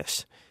recording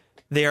this.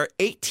 They are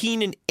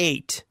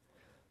 18-8.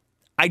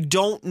 I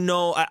don't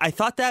know. I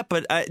thought that,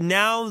 but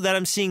now that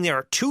I'm seeing there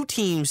are two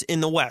teams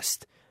in the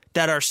West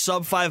that are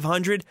sub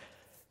 500,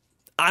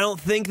 I don't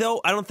think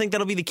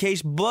that'll be the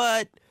case,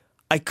 but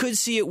I could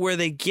see it where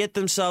they get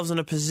themselves in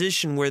a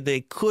position where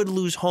they could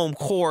lose home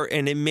court,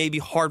 and it may be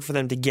hard for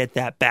them to get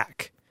that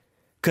back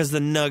because the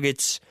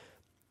Nuggets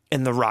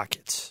and the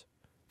Rockets.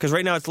 Because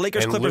right now it's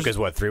Lakers, and Clippers.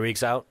 Luka's 3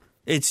 weeks out?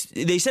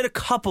 They said a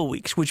couple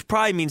weeks, which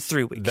probably means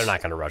 3 weeks. They're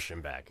not going to rush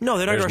him back. No,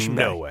 they're not There's rushing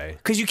back. No way.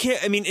 Because you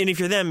can't. I mean, and if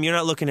you're them, you're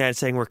not looking at it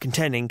saying we're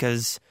contending.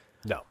 Because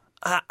no,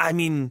 I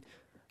mean,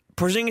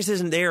 Porzingis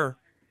isn't there.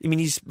 I mean,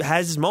 he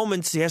has his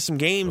moments. He has some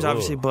games,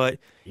 obviously, but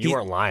you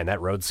weren't lying. That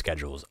road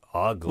schedule is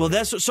ugly.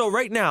 Well, so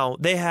right now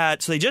they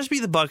just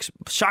beat the Bucks,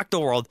 shocked the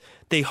world.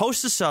 They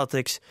host the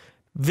Celtics,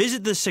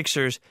 visit the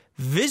Sixers,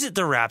 visit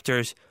the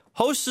Raptors,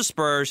 host the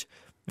Spurs,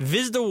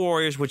 visit the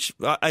Warriors, which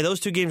those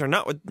two games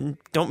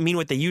don't mean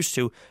what they used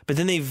to. But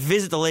then they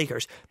visit the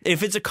Lakers.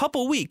 If it's a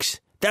couple weeks,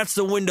 that's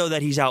the window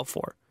that he's out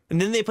for.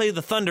 And then they play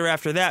the Thunder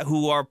after that,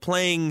 who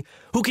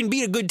can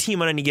beat a good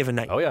team on any given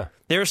night. Oh yeah,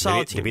 they're a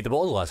solid team. They beat the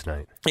Bulls last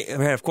night.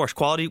 Yeah, of course,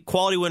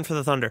 quality win for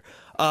the Thunder.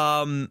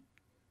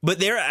 But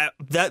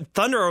that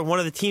Thunder are one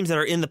of the teams that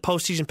are in the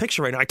postseason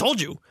picture right now. I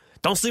told you,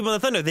 don't sleep on the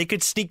Thunder. They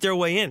could sneak their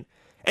way in.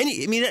 And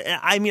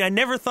I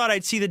never thought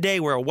I'd see the day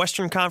where a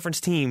Western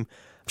Conference team.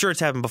 I'm sure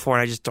it's happened before,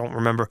 and I just don't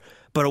remember.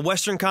 But a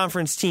Western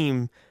Conference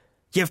team,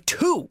 you have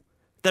two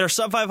that are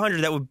sub 500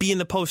 that would be in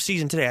the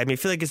postseason today. I mean, I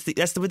feel like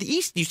that's what the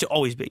East used to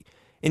always be.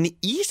 In the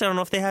East, I don't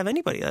know if they have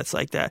anybody that's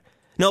like that.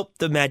 Nope,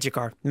 the Magic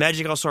are.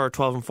 Magic also are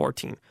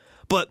 12-14.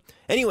 But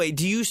anyway,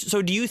 do you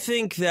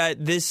think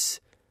that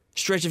this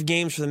stretch of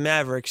games for the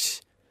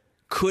Mavericks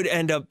could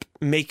end up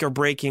make or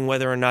breaking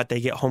whether or not they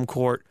get home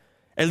court,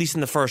 at least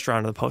in the first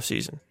round of the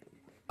postseason?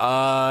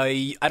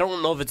 I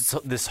don't know if it's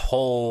this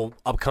whole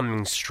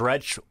upcoming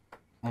stretch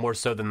more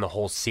so than the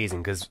whole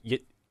season, because you're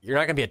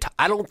not going to be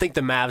I don't think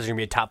the Mavs are going to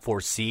be a top 4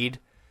 seed.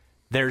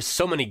 There's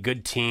so many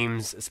good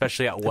teams,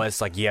 especially out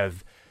west. Like you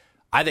have,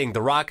 I think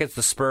the Rockets,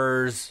 the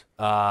Spurs,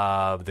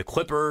 the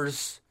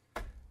Clippers.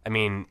 I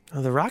mean,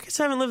 the Rockets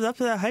haven't lived up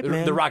to that hype,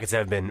 man. The Rockets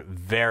have been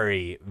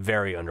very,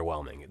 very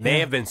underwhelming. They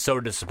have been so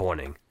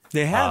disappointing.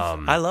 They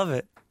have. I love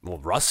it. Well,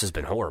 Russ has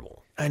been horrible.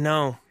 I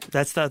know.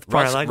 That's the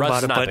part I like about it.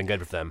 Russ has not been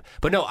good for them.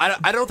 But no,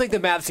 I don't think the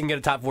Mavs can get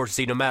a top 4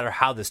 seed no matter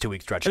how this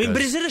 2-week stretch goes.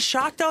 But is it a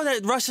shock, though,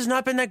 that Russ has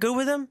not been that good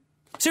with them?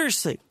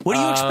 Seriously, what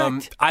do you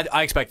expect?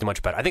 I expect him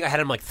much better. I think I had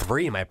him like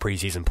 3 in my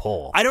preseason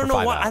poll. I don't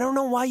know why. I don't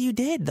know why you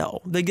did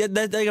though.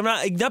 I'm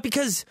not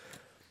because.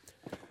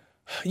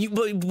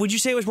 Would you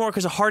say it was more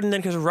because of Harden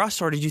than because of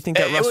Russ, or did you think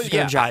that Russ was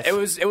going to jive?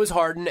 It was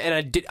Harden,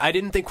 and I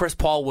didn't think Chris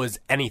Paul was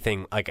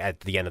anything like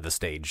at the end of the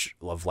stage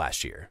of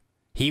last year.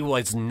 He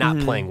was not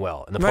playing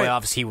well in the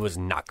playoffs. He was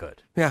not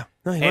good. Yeah,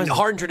 no, and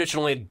Harden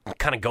traditionally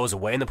kind of goes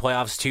away in the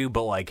playoffs too.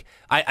 But like,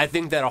 I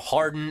think that a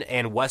Harden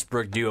and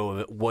Westbrook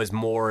duo was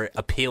more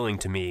appealing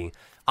to me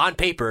on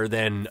paper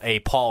than a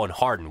Paul and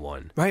Harden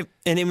one. Right,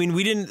 and I mean,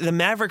 the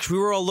Mavericks. We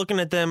were all looking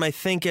at them, I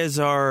think, as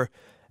like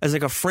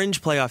a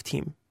fringe playoff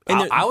team.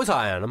 I was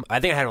high on them. I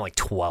think I had them like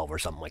 12 or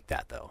something like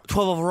that, though.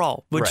 12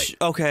 overall, which, right.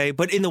 Okay.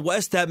 But in the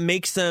West, that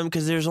makes them,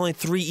 because there's only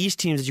 3 East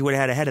teams that you would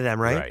have had ahead of them,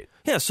 right? Right.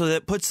 Yeah, so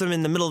that puts them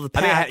in the middle of the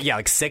pack. I think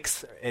like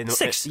 6.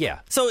 6. Yeah.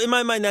 So in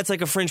my mind, that's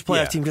like a fringe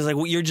playoff team, because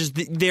you're just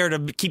there to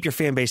keep your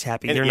fan base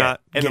happy. You're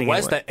not getting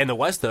anywhere. In the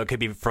West, though, it could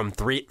be from the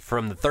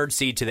 3rd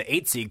seed to the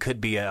 8th seed could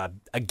be a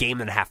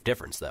game and a half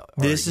difference, though.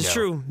 This is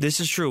true. This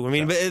is true. I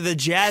mean, but the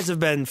Jazz have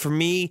been, for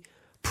me,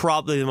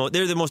 probably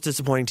they're the most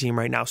disappointing team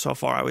right now so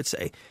far, I would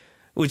say.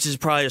 Which is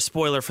probably a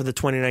spoiler for the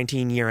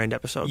 2019 year-end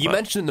episode. You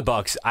mentioned the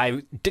Bucks.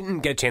 I didn't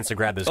get a chance to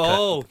grab this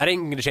cut. I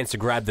didn't get a chance to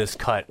grab this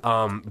cut.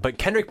 But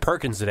Kendrick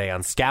Perkins today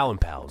on Scal and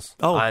Pals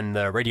on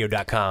the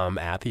radio.com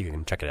app. You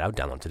can check it out,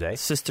 download today.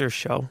 Sister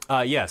show.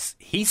 Yes.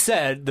 He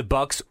said the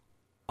Bucks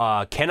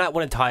cannot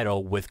win a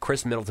title with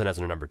Chris Middleton as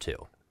their number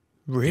 2.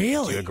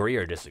 Really? Do you agree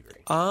or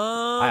disagree?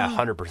 I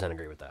 100%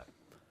 agree with that.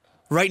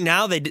 Right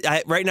now,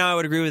 I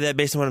would agree with that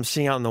based on what I'm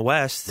seeing out in the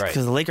West,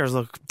 because the Lakers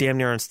look damn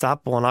near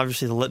unstoppable, and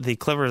obviously the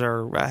Clippers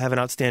have an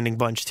outstanding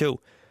bunch too.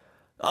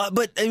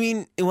 But I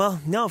mean,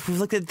 well, no. If we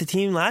looked at the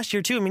team last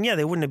year too, I mean, yeah,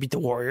 they wouldn't have beat the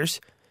Warriors.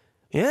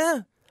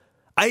 Yeah,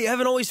 I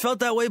haven't always felt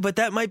that way, but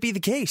that might be the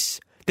case.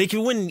 They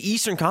could win an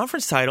Eastern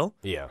Conference title.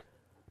 Yeah,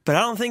 but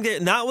I don't think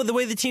that. Not with the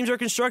way the teams are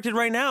constructed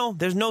right now.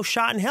 There's no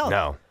shot in hell.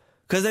 No,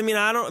 because I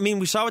mean,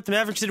 we saw what the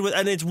Mavericks did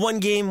and it's one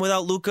game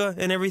without Luka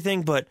and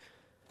everything, but.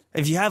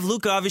 If you have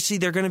Luka, obviously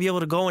they're going to be able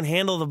to go and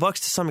handle the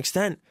Bucks to some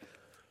extent.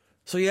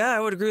 So yeah, I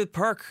would agree with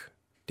Perk.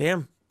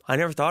 Damn, I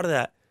never thought of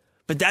that.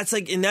 But that's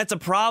a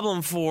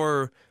problem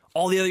for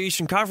all the other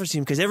Eastern Conference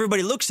teams, because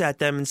everybody looks at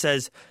them and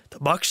says the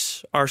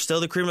Bucks are still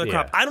the cream of the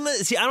crop. I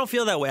don't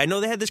feel that way. I know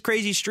they had this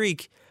crazy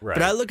streak,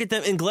 but I look at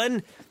them, and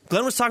Glenn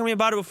was talking to me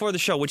about it before the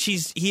show, which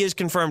he has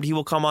confirmed he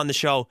will come on the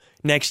show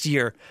next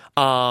year.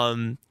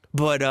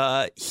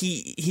 But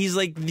he's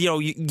like,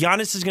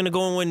 Giannis is going to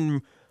go and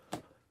win.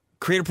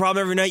 Create a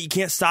problem every night. You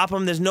can't stop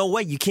them. There's no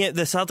way. The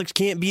Celtics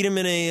can't beat them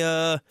in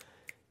a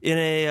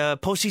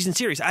postseason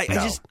series.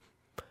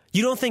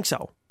 You don't think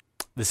so?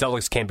 The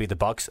Celtics can't beat the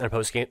Bucks in a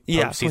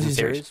postseason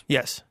series.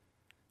 Yes.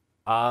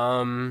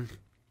 I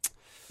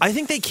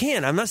think they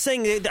can. I'm not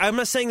saying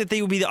that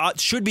they would be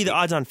should be the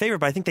odds-on favorite,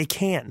 but I think they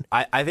can.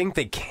 I think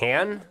they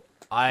can.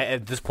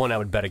 At this point, I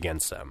would bet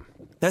against them.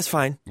 That's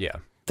fine. Yeah.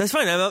 That's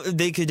fine.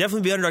 They could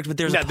definitely be underdogs, but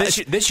there's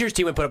this year's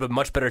team would put up a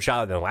much better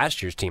shot than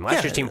last year's team.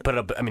 Last year's team put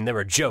up, they were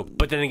a joke.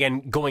 But then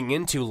again, going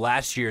into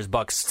last year's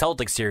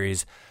Bucks-Celtics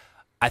series,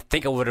 I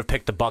think I would have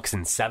picked the Bucks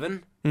in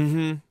 7.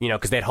 Mm-hmm.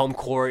 Because they had home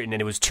court, and then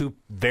it was 2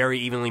 very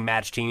evenly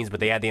matched teams, but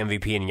they had the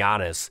MVP in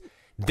Giannis.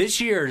 This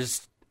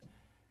year's...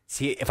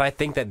 See, if I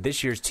think that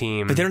this year's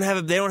team... But they don't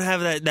have that they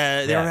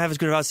don't have as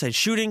good of outside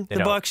shooting, the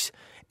Bucks.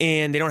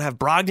 And they don't have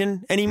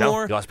Brogdon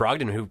anymore. No, you lost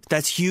Brogdon.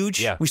 That's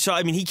huge. Yeah. We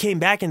saw, he came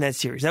back in that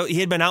series. He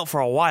had been out for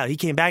a while. He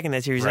came back in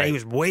that series, and he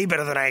was way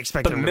better than I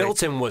expected him to be. But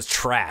Middleton was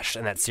trash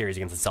in that series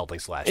against the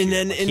Celtics last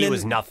year. And he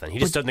was nothing. He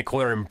just stood in the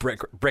corner and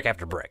brick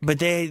after brick. But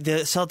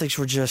the Celtics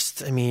were just,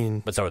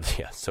 But so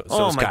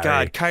oh was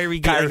my Kyrie.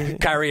 God.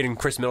 Kyrie and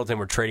Chris Middleton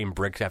were trading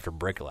brick after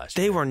brick last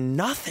year. They were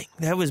nothing.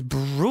 That was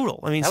brutal.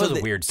 That was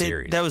a weird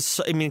series. That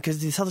was, because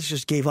the Celtics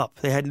just gave up.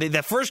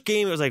 That first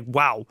game, it was like,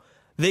 wow.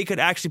 They could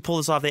actually pull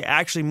this off. They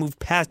actually moved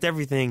past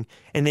everything,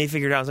 and they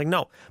figured it out. I was like,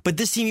 no. But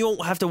this team, you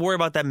won't have to worry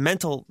about that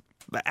mental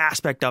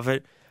aspect of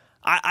it.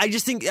 I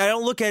just think, I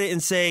don't look at it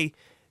and say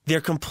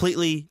they're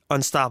completely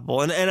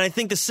unstoppable. And I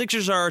think the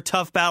Sixers are a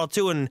tough battle,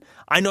 too. And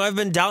I know I've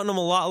been doubting them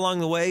a lot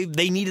along the way.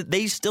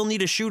 They still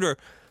need a shooter.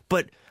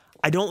 But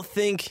I don't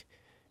think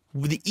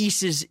the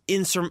East is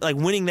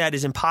winning that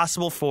is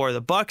impossible for the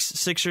Bucks,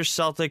 Sixers,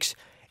 Celtics.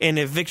 And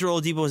if Victor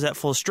Oladipo is at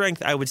full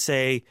strength, I would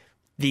say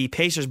the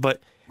Pacers.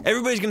 But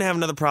everybody's going to have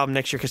another problem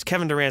next year because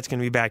Kevin Durant's going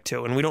to be back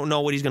too. And we don't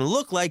know what he's going to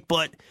look like,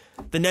 but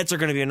the Nets are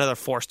going to be another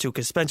force too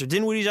because Spencer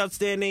Dinwiddie's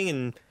outstanding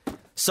and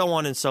so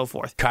on and so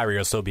forth. Kyrie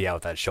will still be out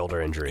with that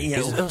shoulder injury. Yeah.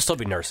 He'll still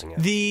be nursing it.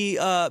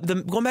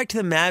 Going back to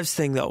the Mavs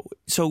thing though,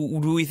 so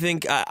do we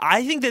think,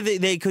 I think that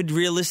they could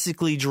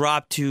realistically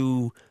drop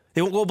to,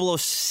 they won't go below,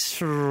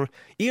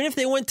 even if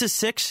they went to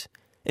 6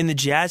 and the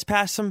Jazz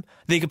pass them,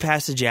 they could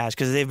pass the Jazz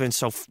because they've been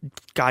so,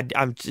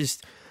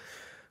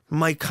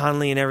 Mike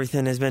Conley and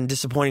everything has been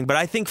disappointing, but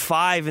I think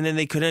 5, and then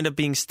they could end up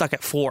being stuck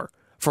at 4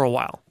 for a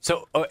while.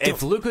 So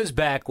if Luka's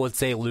back, let's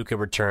say Luka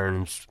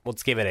returns,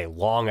 let's give it a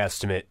long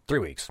estimate, 3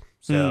 weeks.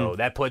 So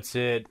that puts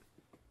it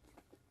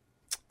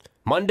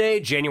Monday,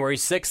 January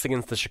 6th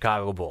against the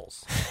Chicago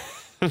Bulls.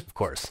 Of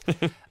course.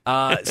 So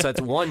that's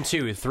 1,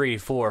 2, 3,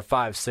 4,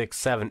 5, 6,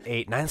 7,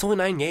 8, 9. It's only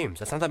 9 games.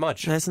 That's not that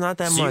much. That's not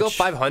that much. So you go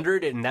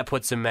 500, and that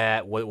puts him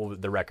at, what will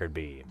the record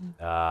be?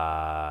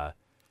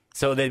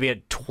 So they'd be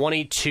at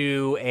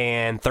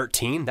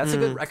 22-13. That's a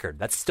good record.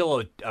 That's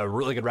still a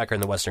really good record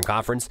in the Western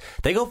Conference.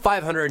 They go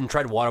 500 and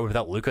try to water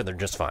without Luka, they're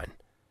just fine.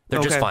 They're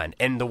just fine.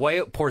 And the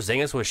way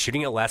Porzingis was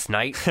shooting it last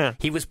night,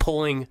 he was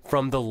pulling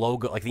from the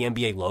logo, like the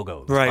NBA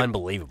logo. It was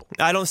unbelievable.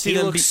 I don't see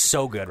he looks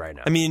so good right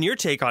now. Your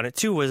take on it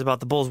too was about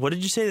the Bulls. What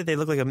did you say that they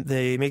look like?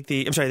 They made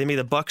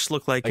the Bucks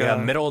look like a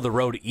middle of the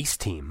road East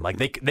team. Like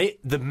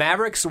the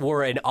Mavericks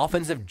were an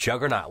offensive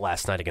juggernaut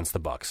last night against the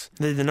Bucks.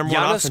 The number one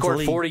Giannis offense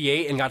scored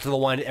 48 and got to the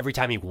line every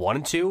time he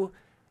wanted to,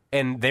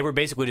 and they were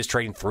basically just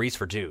trading threes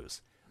for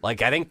twos.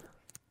 Like I think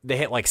they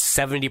hit like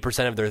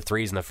 70% of their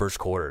threes in the first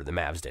quarter, the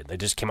Mavs did. They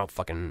just came out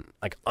fucking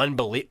like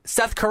unbelievable.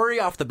 Seth Curry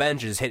off the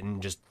bench is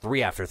hitting just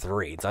 3 after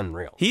 3. It's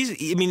unreal.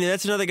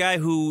 That's another guy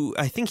who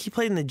I think he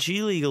played in the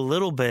G League a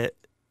little bit,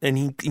 and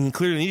he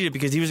clearly needed it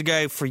because he was a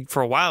guy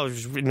for a while.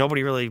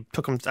 Nobody really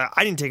took him.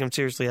 I didn't take him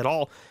seriously at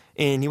all,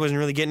 and he wasn't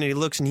really getting any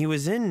looks, and he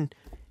was in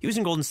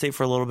Golden State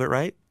for a little bit,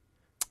 right?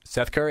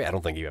 Seth Curry? I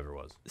don't think he ever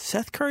was.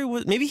 Seth Curry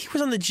was, maybe he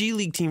was on the G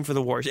League team for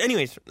the Warriors.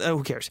 Anyways,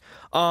 who cares?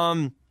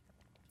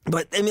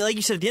 But, like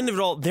you said, at the end of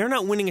it all, they're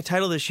not winning a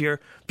title this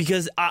year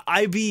because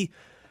it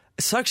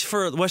sucks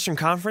for the Western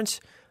Conference,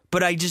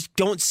 but I just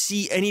don't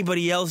see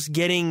anybody else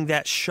getting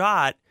that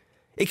shot.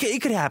 It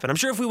could happen. I'm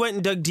sure if we went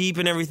and dug deep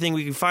and everything,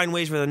 we could find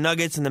ways for the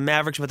Nuggets and the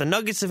Mavericks, but the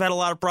Nuggets have had a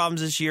lot of problems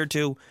this year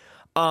too.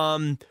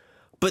 But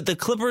the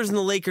Clippers and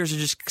the Lakers are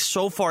just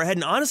so far ahead.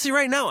 And honestly,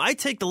 right now, I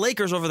take the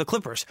Lakers over the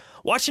Clippers.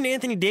 Watching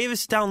Anthony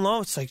Davis down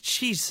low, it's like,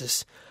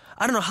 Jesus.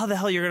 I don't know how the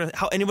hell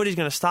how anybody's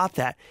gonna stop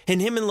that.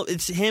 And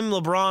it's him,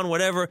 LeBron,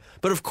 whatever.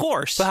 But of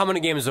course. But how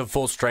many games of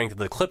full strength of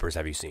the Clippers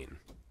have you seen?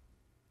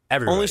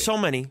 Everybody. Only so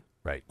many.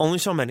 Right. Only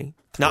so many.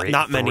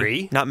 Not many.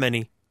 3? Not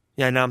many.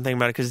 Yeah, now I'm thinking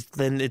about it because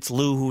then it's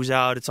Lou who's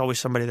out. It's always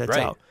somebody that's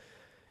out.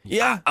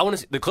 Yeah, I want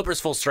to see the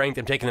Clippers full strength.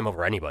 I'm taking them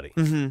over anybody.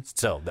 Mm-hmm.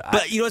 So,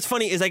 but what's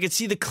funny is I could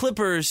see the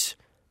Clippers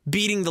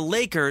beating the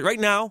Lakers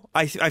right now.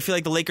 I feel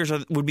like the Lakers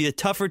would be the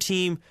tougher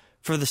team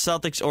for the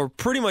Celtics or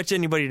pretty much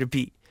anybody to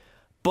beat.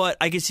 But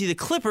I could see the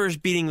Clippers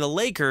beating the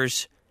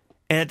Lakers,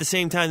 and at the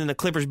same time, then the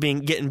Clippers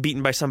getting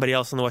beaten by somebody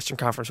else in the Western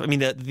Conference. I mean,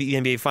 the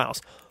NBA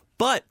Finals.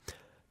 But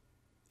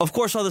of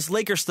course, all this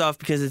Lakers stuff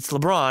because it's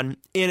LeBron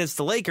and it's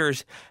the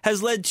Lakers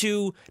has led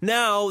to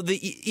now on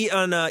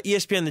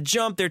ESPN The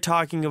Jump. They're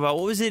talking about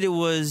what was it? It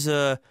was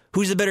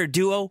who's the better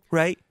duo,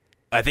 right?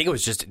 I think it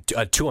was just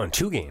a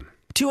 2-on-2 game.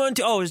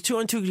 2-on-2. Oh, it was a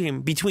 2-on-2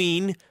 game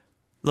between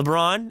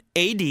LeBron,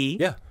 AD.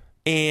 Yeah,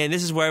 and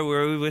this is where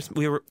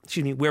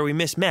we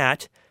missed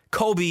Matt.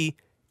 Kobe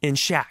and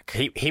Shaq.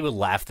 He would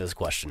laugh this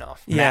question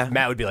off. Yeah.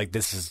 Matt would be like,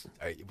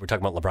 we're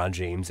talking about LeBron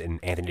James and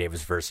Anthony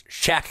Davis versus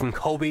Shaq and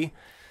Kobe.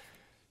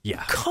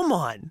 Yeah. Come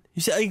on.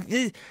 You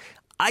see,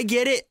 I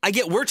get it.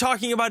 We're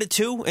talking about it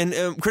too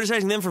and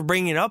criticizing them for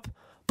bringing it up.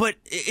 But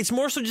it's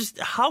more so just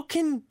how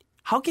can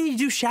you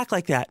do Shaq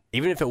like that?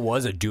 Even if it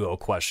was a duo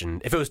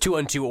question, if it was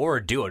 2-on-2 or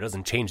a duo, it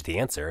doesn't change the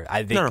answer.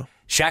 I think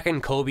Shaq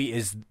and Kobe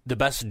is the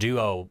best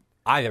duo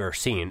I've ever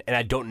seen, and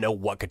I don't know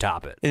what could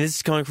top it. And this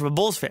is coming from a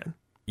Bulls fan.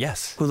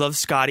 Yes. Who loves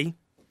Scotty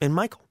and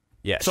Michael.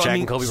 Yeah, so, Shaq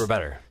and Kobe were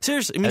better.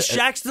 Seriously,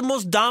 Shaq's the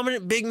most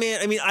dominant big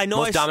man. I know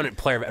most dominant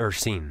player I've ever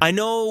seen. I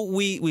know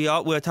we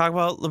talk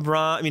about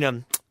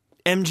LeBron,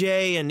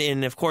 MJ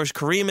and of course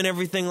Kareem and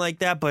everything like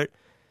that, but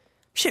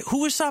shit,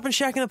 who was stopping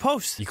Shaq in the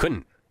post? You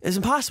couldn't. It's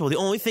impossible. The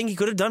only thing he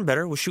could have done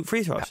better was shoot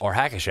free throws. Or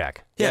hack a Shaq.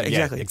 Yeah,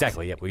 exactly. Yeah,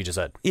 exactly, what you just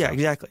said. Yeah,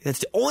 exactly. That's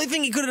the only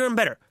thing he could have done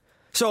better.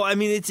 So,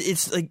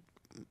 it's like,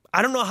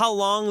 I don't know how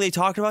long they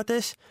talked about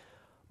this,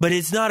 but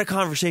it's not a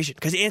conversation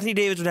because Anthony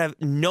Davis would have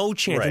no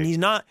chance, right. And he's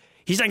not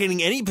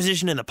getting any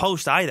position in the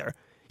post either.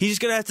 He's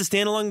just going to have to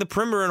stand along the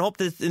perimeter and hope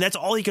and that's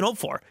all he can hope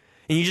for.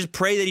 And you just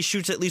pray that he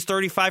shoots at least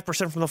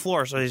 35% from the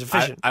floor so he's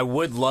efficient. I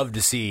would love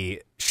to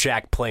see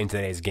Shaq play in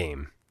today's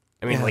game.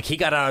 He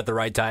got out at the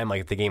right time.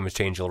 Like, the game was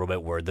changed a little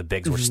bit where the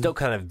bigs were still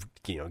kind of,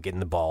 getting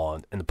the ball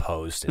in the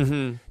post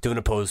and doing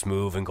a post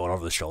move and going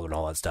over the shoulder and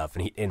all that stuff.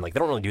 And they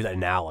don't really do that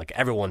now. Like,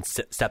 everyone's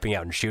stepping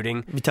out and shooting.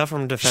 It'd be tough for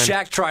him to defend.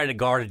 Shaq tried to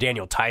guard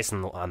Daniel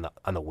Tyson on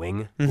the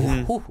wing.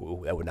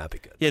 Ooh, that would not be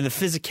good. Yeah, the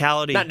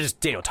physicality. Not just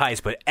Daniel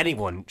Tyson, but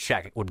anyone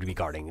Shaq would be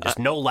guarding. Just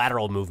no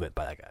lateral movement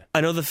by that guy.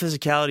 I know the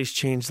physicality's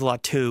changed a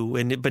lot too,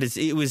 but it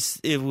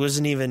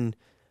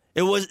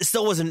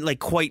still wasn't like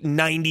quite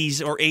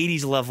 90s or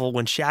 80s level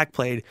when Shaq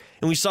played.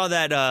 And we saw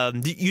that,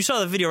 you saw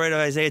the video, right, of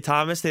Isaiah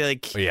Thomas? So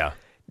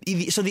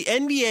the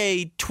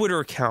NBA Twitter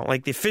account,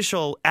 like the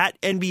official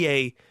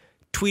 @NBA,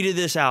 tweeted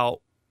this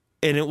out,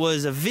 and it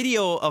was a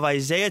video of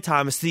Isaiah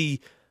Thomas, the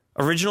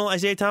original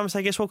Isaiah Thomas,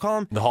 I guess we'll call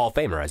him. The Hall of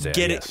Famer Isaiah.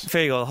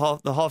 There you go,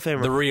 the Hall of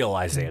Famer. The real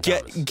Isaiah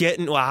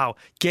Thomas.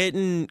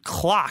 Getting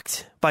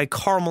clocked by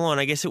Karl Malone.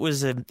 I guess it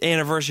was an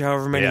anniversary,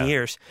 however many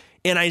years.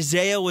 And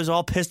Isaiah was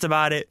all pissed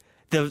about it.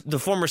 The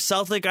former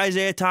Celtic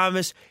Isaiah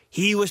Thomas,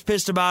 he was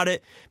pissed about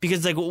it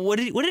because what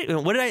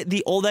did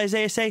the old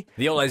Isaiah say?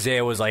 The old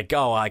Isaiah was like,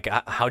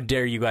 how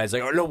dare you guys?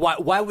 Like, no,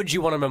 why would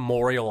you want to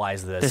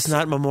memorialize this? It's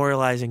not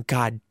memorializing.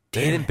 God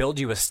damn. They didn't build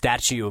you a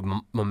statue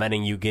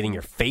lamenting you getting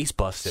your face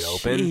busted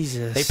open.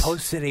 Jesus. They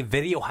posted a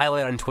video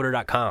highlight on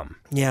Twitter.com.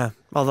 Yeah,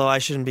 although I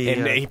shouldn't be.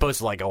 And he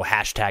posted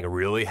hashtag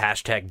really,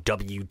 hashtag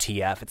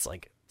WTF. It's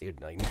like, dude,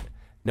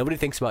 nobody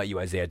thinks about you,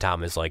 Isaiah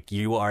Thomas. Like,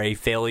 you are a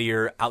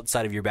failure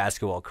outside of your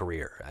basketball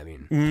career.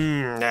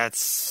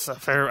 That's a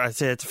fair. I'd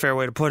say that's a fair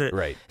way to put it.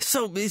 Right.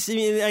 So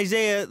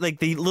Isaiah, like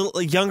the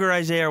little younger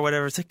Isaiah or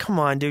whatever, it's like, come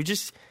on, dude.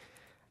 Just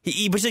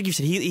but like you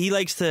said, he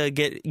likes to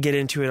get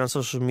into it on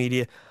social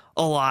media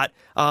a lot.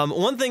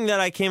 One thing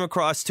that I came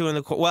across too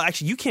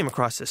actually you came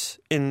across this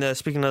in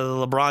speaking of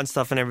the LeBron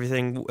stuff and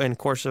everything in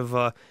course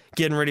of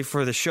getting ready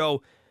for the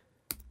show.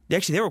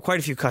 Actually, there were quite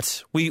a few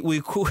cuts. There's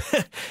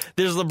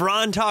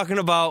LeBron talking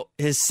about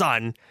his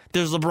son.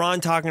 There's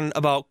LeBron talking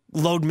about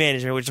load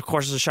management, which of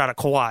course is a shot at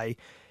Kawhi.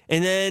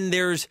 And then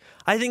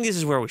I think this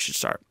is where we should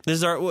start. Where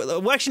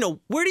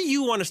do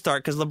you want to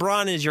start? Because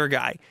LeBron is your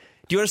guy.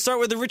 Do you want to start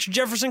with the Richard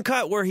Jefferson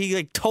cut where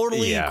he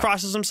totally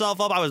crosses himself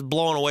up? I was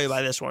blown away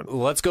by this one.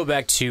 Let's go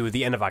back to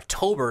the end of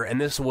October, and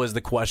this was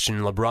the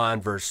question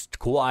LeBron versus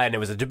Kawhi, and it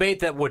was a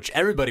debate that which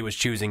everybody was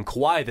choosing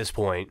Kawhi at this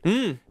point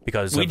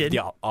because of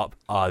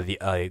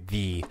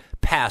the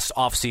past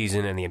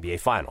offseason and the NBA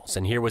Finals.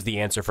 And here was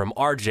the answer from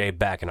RJ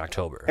back in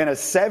October. In a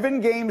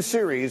 7-game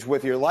series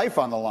with your life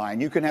on the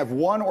line, you can have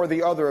one or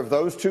the other of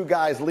those two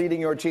guys leading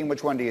your team.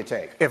 Which one do you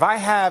take? If I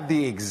have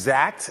the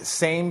exact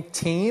same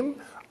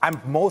team, I'm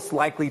most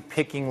likely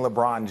picking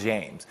LeBron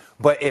James.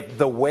 But if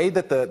the way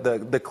that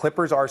the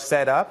Clippers are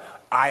set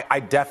up, I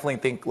definitely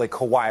think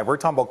Kawhi. We're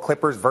talking about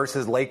Clippers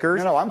versus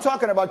Lakers. No, I'm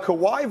talking about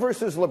Kawhi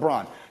versus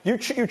LeBron. You're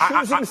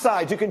choosing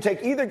sides. You can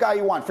take either guy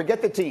you want.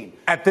 Forget the team.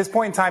 At this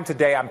point in time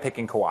today, I'm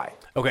picking Kawhi.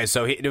 Okay,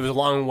 so it was a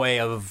long way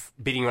of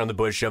beating around the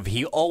bush of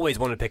he always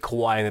wanted to pick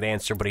Kawhi in that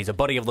answer, but he's a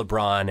buddy of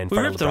LeBron and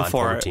friend of LeBron,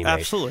 former teammate.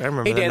 Absolutely, I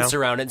remember he that danced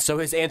around it, so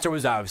his answer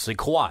was obviously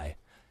Kawhi.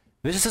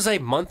 This is a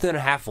month and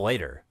a half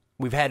later.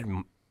 We've had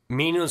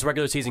meaningless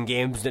regular season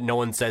games that no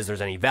one says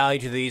there's any value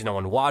to these. No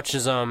one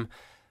watches them.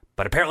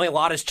 But apparently a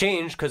lot has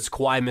changed because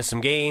Kawhi missed some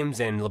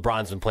games and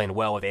LeBron's been playing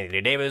well with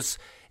Anthony Davis.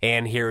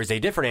 And here is a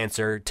different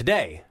answer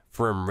today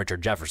from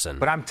Richard Jefferson.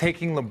 But I'm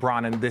taking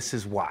LeBron, and this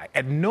is why.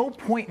 At no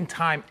point in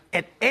time,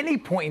 at any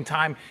point in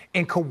time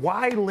in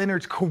Kawhi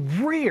Leonard's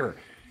career,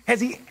 has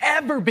he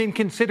ever been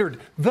considered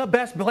the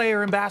best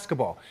player in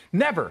basketball?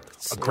 Never.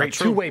 A great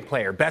two-way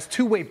player, best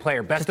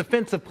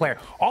defensive player.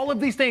 All of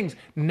these things,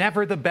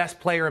 never the best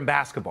player in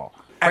basketball.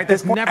 Right?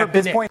 That's never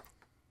been it.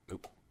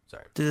 Oops,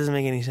 sorry. This doesn't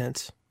make any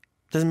sense.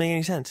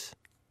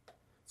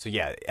 So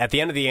yeah, at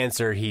the end of the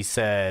answer, he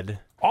said,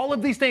 all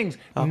of these things,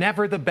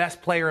 never the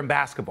best player in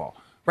basketball.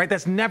 Right?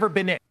 That's never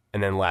been it.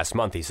 And then last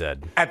month he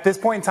said, at this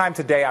point in time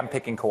today, I'm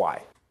picking Kawhi.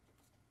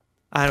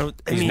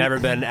 He's never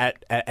been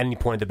at any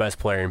point the best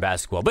player in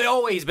basketball, but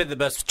always been the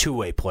best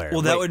two-way player.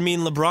 Well, that would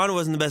mean LeBron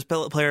wasn't the best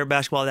player in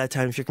basketball at that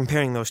time if you're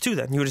comparing those two.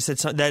 Then you would have said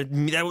that's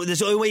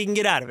the only way you can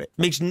get out of it.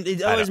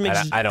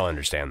 I don't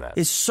understand that.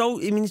 It's so.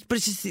 I mean, but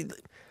it's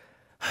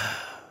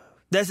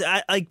just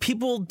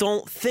people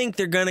don't think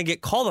they're gonna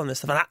get called on this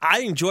stuff. And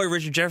I enjoy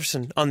Richard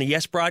Jefferson on the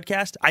Yes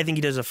broadcast. I think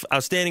he does an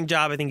outstanding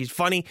job. I think he's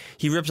funny.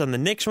 He rips on the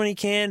Knicks when he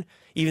can,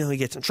 even though he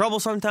gets in trouble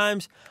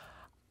sometimes.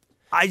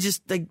 I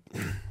just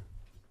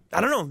I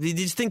don't know. You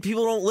just think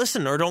people don't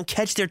listen or don't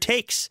catch their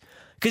takes.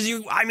 Because,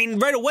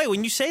 right away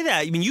when you say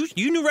that,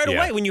 you knew right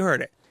away when you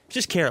heard it. It's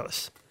just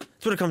careless.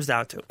 That's what it comes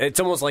down to.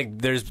 It's almost like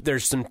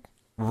there's some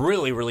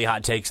really, really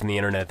hot takes in the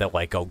internet that,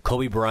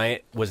 Kobe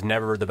Bryant was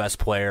never the best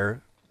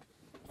player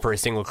for a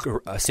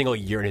single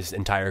year in his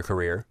entire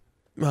career.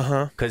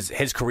 Uh-huh. Because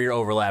his career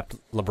overlapped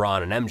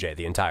LeBron and MJ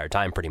the entire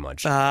time, pretty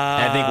much. And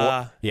I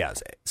think,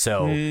 yes.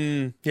 So.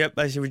 Yep,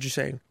 I see what you're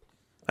saying.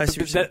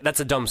 That's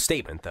a dumb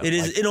statement, though. It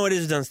is. It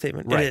is a dumb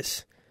statement.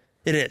 Right.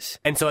 It is.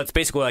 And so it's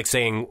basically like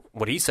saying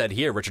what he said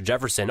here, Richard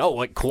Jefferson. Oh,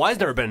 Kawhi's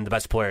never been the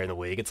best player in the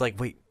league. It's like,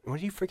 wait, what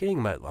are you forgetting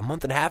about? A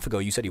month and a half ago,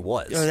 you said he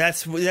was. Oh,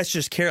 that's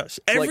just careless.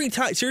 Every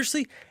time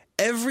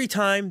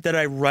that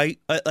I write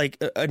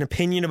an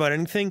opinion about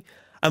anything,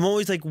 I'm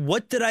always like,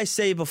 what did I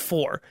say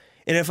before?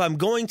 And if I'm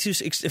going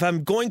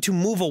to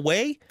move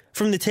away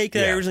from the take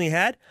that I originally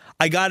had,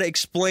 I got to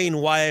explain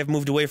why I've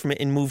moved away from it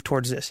and moved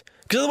towards this.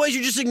 Because otherwise,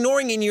 you're just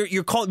ignoring it and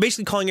you're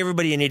basically calling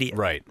everybody an idiot.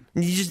 Right.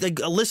 And you just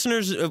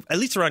listeners, at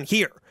least around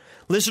here,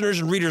 listeners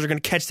and readers are going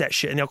to catch that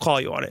shit and they'll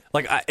call you on it.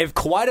 If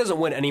Kawhi doesn't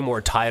win any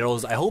more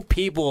titles, I hope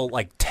people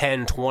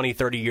 10, 20,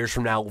 30 years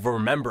from now will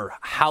remember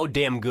how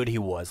damn good he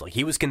was.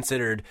 He was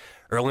considered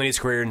early in his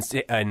career in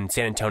San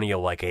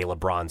Antonio like a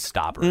LeBron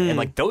stopper. And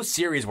those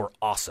series were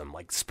awesome.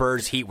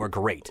 Spurs Heat were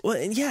great.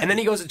 Well, yeah. And then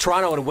he goes to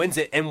Toronto and wins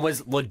it and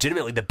was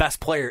legitimately the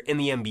best player in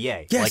the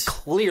NBA. Yes.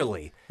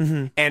 Clearly.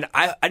 Mm-hmm. And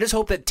I just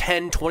hope that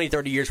 10, 20,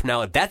 30 years from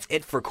now, if that's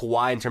it for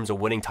Kawhi in terms of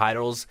winning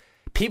titles,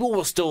 people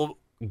will still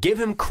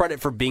give him credit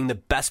for being the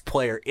best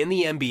player in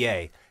the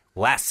NBA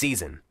last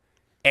season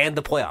and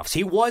the playoffs.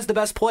 He was the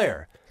best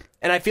player.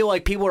 And I feel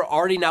like people are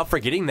already now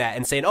forgetting that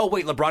and saying, oh,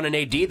 wait, LeBron and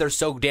AD, they're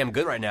so damn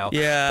good right now.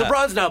 Yeah.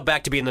 LeBron's now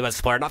back to being the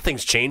best player.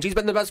 Nothing's changed. He's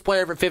been the best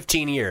player for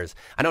 15 years.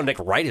 I know Nick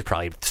Wright is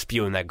probably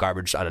spewing that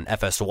garbage on an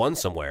FS1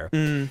 somewhere.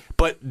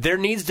 But there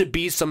needs to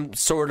be some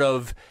sort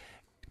of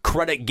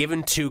credit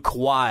given to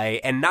Kawhi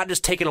and not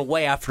just taken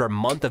away after a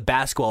month of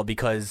basketball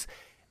because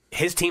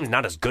his team's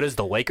not as good as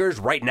the Lakers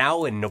right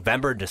now in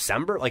November,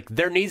 December.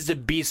 There needs to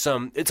be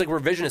some, it's like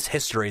revisionist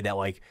history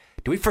that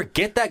do we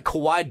forget that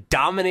Kawhi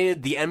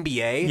dominated the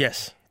NBA?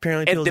 Yes.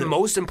 Apparently at the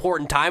most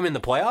important time in the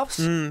playoffs?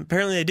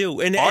 Apparently they do.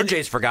 And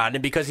RJ's forgotten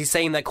it because he's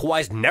saying that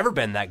Kawhi's never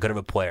been that good of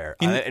a player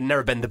and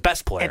never been the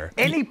best player.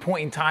 At any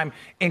point in time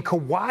in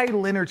Kawhi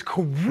Leonard's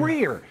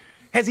career,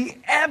 has he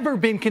ever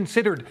been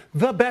considered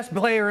the best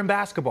player in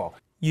basketball?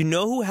 You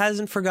know who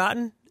hasn't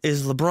forgotten?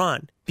 Is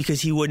LeBron.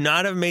 Because he would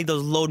not have made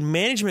those load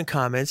management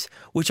comments,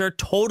 which are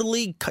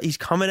totally, he's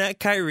coming at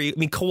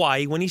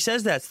Kawhi when he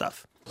says that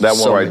stuff. That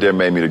one right there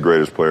made me the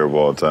greatest player of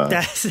all time.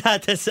 That's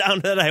not the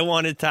sound that I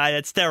wanted, Ty.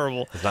 That's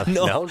terrible.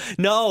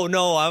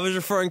 No. I was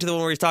referring to the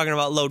one where he's talking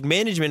about load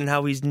management and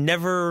how he's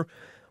never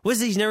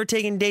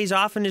taken days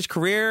off in his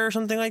career or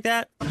something like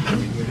that.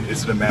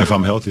 Is it a matter if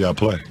I'm healthy, I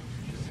play.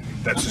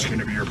 That's just going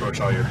to be your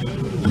approach all year.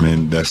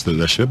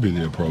 That should be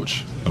the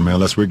approach.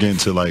 Unless we're getting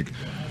to late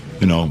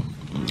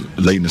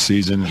in the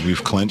season,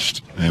 we've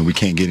clinched and we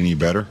can't get any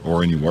better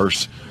or any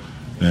worse.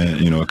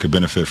 And, it could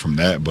benefit from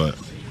that. But,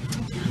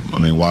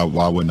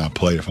 why wouldn't I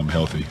play if I'm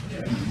healthy?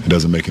 It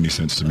doesn't make any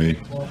sense to me,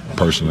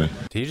 personally.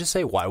 Did you just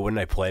say, why wouldn't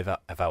I play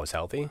if I was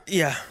healthy?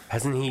 Yeah.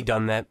 Hasn't he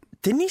done that?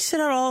 Didn't he sit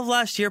out all of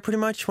last year pretty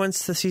much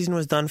once the season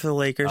was done for the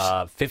Lakers?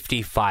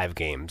 55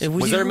 games.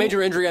 Was there a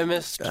major injury I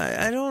missed?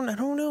 I don't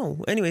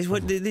know. Anyways,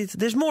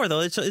 there's more,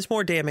 though. It's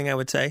more damning, I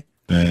would say.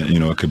 And,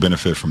 it could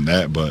benefit from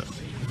that, but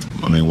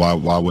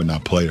why wouldn't I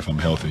play if I'm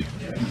healthy?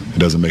 It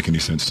doesn't make any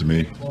sense to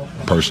me,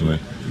 personally.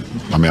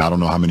 I don't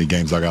know how many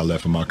games I got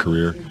left in my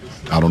career.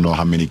 I don't know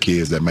how many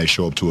kids that may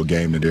show up to a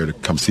game and they're to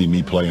come see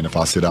me play, and if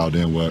I sit out,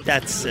 then what?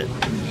 That's it.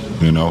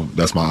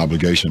 That's my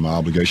obligation. My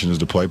obligation is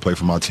to play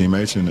for my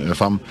teammates, and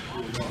if I'm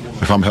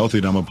healthy,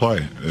 then I'm gonna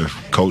play.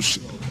 If coach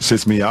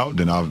sits me out,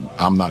 then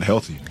I'm not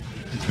healthy,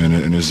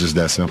 and it's just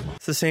that simple.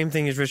 It's the same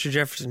thing as Richard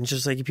Jefferson.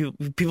 Just like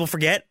people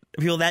forget,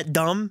 people that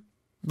dumb,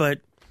 but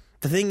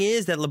the thing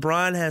is that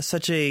LeBron has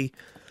such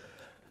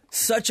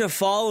a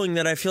following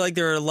that I feel like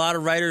there are a lot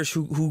of writers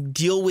who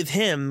deal with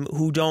him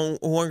who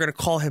aren't going to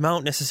call him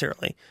out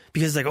necessarily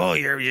because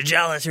you're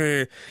jealous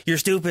or you're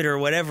stupid or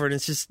whatever, and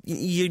it's just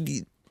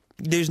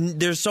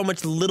there's so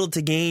much little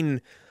to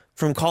gain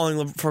from calling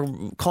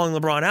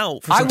LeBron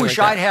out. I wish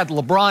I'd had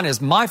LeBron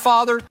as my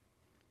father.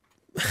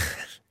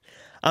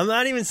 I'm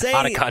not even saying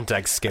out of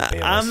context. Skip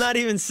Bayless. I'm not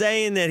even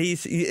saying that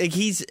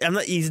he's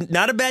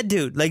not a bad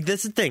dude.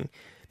 That's the thing.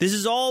 This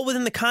is all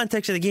within the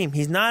context of the game.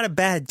 He's not a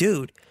bad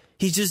dude.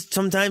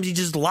 Sometimes he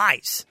just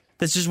lies.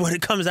 That's just what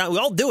it comes out. We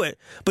all do it.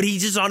 But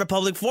he's just on a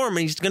public forum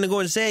and he's going to go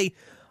and say,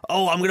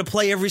 oh, I'm going to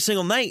play every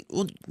single night.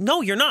 Well,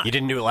 no, you're not. You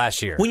didn't do it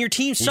last year. When your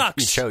team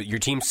sucks. Your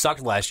team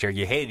sucked last year.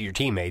 You hated your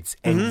teammates,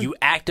 and you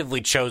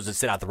actively chose to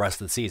sit out the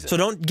rest of the season. So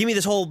don't give me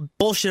this whole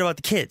bullshit about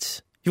the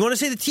kids. You want to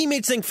say the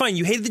teammates thing? Fine.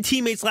 You hated the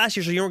teammates last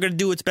year, so you weren't going to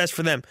do what's best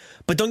for them.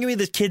 But don't give me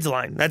this kids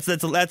line. That's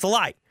a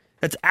lie.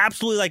 That's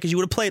absolutely lie, because you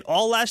would have played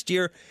all last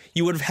year.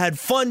 You would have had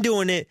fun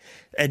doing it.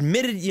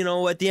 Admitted,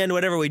 at the end,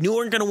 whatever, we knew we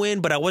weren't going to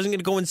win, but I wasn't going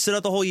to go and sit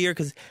out the whole year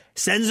because it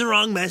sends the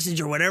wrong message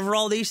or whatever,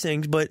 all these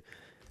things. But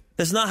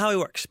that's not how he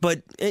works.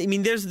 But, I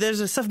mean,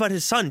 there's stuff about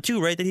his son,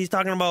 too, right, that he's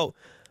talking about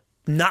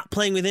not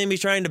playing with him. He's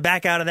trying to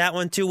back out of that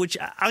one, too, which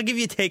I'll give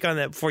you a take on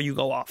that before you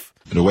go off.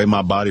 The way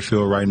my body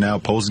feel right now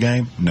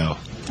post-game, no.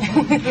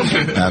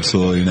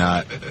 Absolutely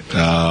not.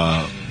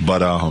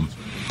 But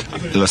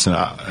listen,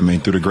 I mean,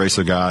 through the grace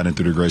of God and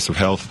through the grace of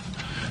health,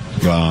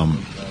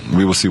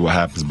 we will see what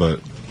happens. But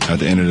at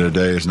the end of the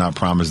day, it's not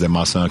promised that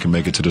my son can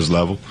make it to this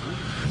level.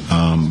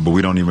 But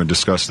we don't even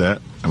discuss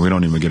that, and we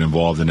don't even get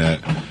involved in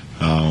that.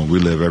 We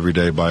live every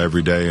day by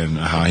every day, and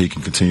how he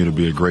can continue to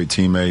be a great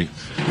teammate,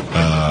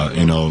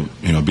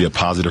 be a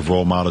positive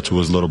role model to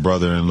his little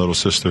brother and little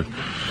sister.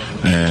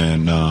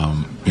 And,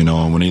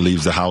 when he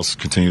leaves the house,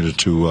 continue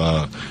to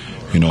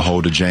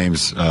hold the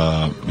James,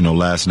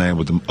 last name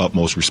with the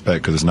utmost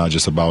respect, because it's not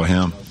just about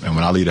him. And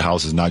when I leave the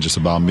house, it's not just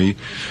about me.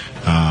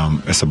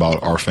 It's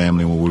about our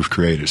family and what we've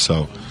created.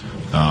 So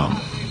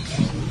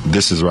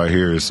this is right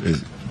here is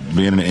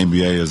being in the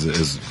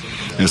NBA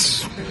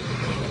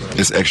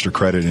is extra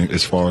credit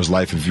as far as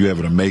life. If you're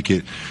able to make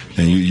it,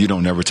 and you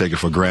don't never take it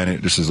for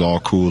granted. This is all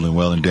cool and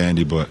well and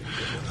dandy, but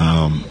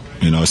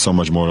it's so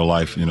much more to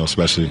life,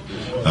 especially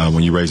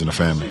when you're raising a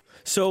family.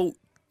 So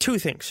 2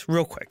 things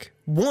real quick.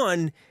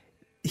 One,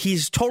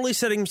 he's totally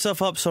setting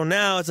himself up. So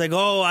now it's like,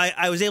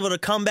 I was able to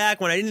come back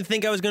when I didn't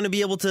think I was going to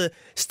be able to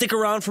stick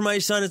around for my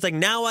son. It's like,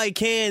 now I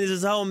can. This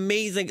is how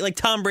amazing, like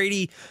Tom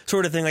Brady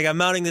sort of thing. Like, I'm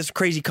mounting this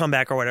crazy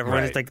comeback or whatever. Right.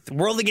 And it's like the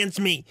world against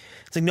me.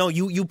 It's like, no,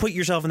 you put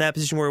yourself in that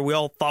position where we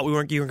all thought you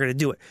weren't going to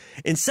do it.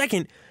 And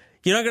second,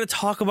 you're not going to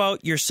talk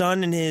about your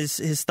son and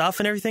his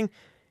stuff and everything.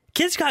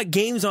 Kids got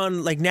games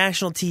on like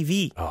national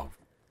TV. Oh,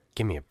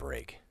 give me a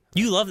break.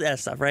 You love that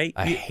stuff, right?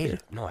 I hate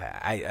it. No,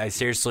 I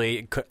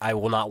seriously, I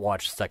will not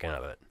watch a second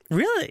of it.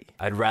 Really?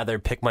 I'd rather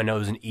pick my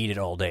nose and eat it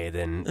all day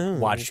than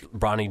watch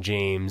Bronny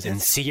James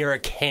and Sierra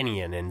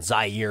Canyon and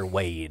Zaire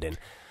Wade and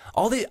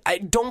all the. I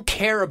don't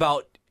care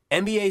about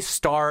NBA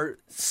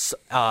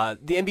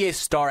the NBA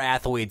star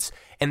athletes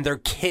and their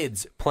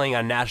kids playing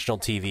on national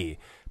TV.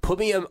 Put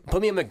me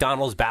a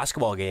McDonald's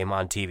basketball game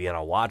on TV and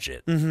I'll watch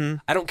it. Mm-hmm.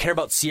 I don't care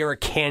about Sierra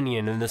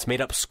Canyon and this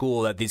made-up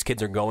school that these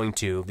kids are going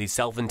to, these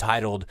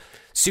self-entitled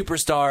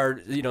superstar,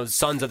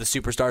 sons of the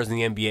superstars in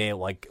the NBA.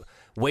 Like,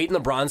 Wade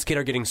and LeBron's kid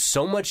are getting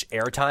so much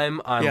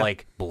airtime on,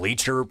 like,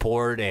 Bleacher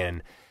Report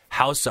and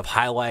House of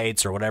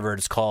Highlights or whatever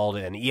it's called,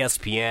 and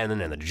ESPN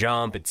and The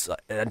Jump. It's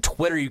on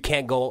Twitter, you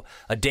can't go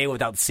a day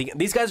without seeing.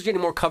 These guys are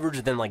getting more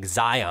coverage than, like,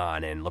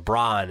 Zion and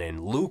LeBron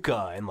and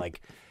Luka and, like,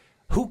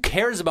 who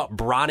cares about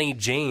Bronny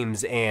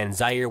James and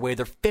Zaire Wade?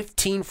 They're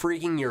 15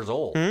 freaking years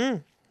old.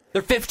 Mm.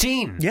 They're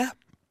 15. Yeah.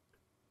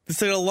 It's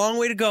like a long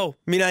way to go.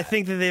 I mean, I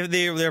think that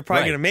they're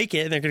probably going to make it,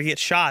 and they're going to get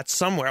shots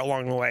somewhere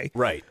along the way.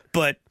 Right.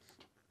 But,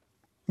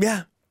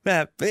 yeah.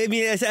 I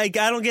mean, I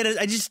don't get it.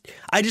 I just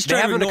they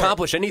haven't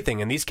accomplished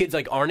anything, and these kids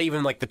aren't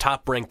even the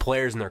top ranked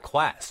players in their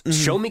class. Mm-hmm.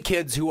 Show me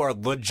kids who are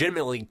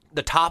legitimately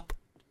the top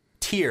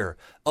tier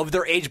of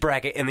their age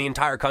bracket in the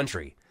entire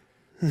country.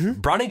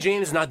 Mm-hmm. Bronny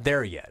James is not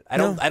there yet. I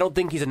don't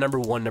think he's a number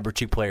 1, number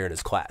 2 player in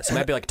his class. He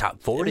might be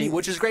top 40,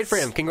 which is great for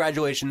him.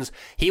 Congratulations.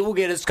 He will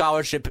get his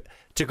scholarship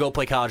to go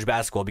play college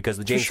basketball because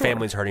the James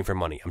family is hurting for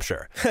money, I'm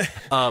sure.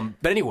 But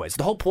anyways,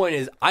 the whole point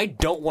is I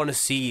don't want to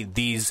see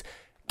these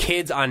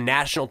kids on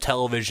national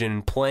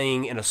television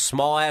playing in a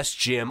small-ass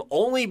gym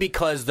only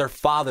because their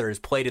fathers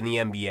played in the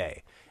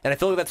NBA. And I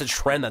feel like that's a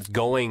trend that's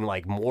going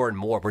more and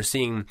more. We're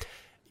seeing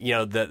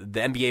the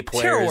NBA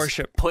players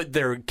put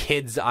their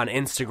kids on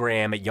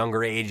Instagram at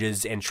younger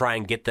ages and try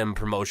and get them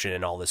promotion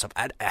and all this stuff.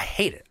 I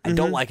hate it. I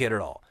don't like it at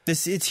all.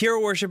 It's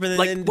hero worship. And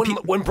then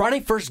when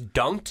Bronny first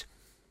dunked,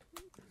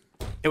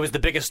 it was the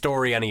biggest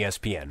story on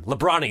ESPN.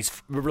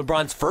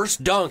 LeBron's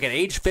first dunk at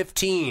age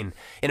 15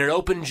 in an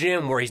open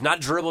gym where he's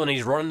not dribbling,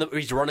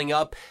 he's running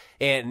up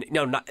and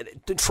not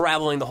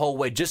traveling the whole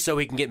way just so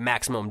he can get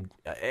maximum.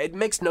 It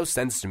makes no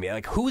sense to me.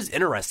 Who's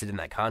interested in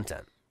that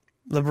content?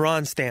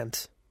 LeBron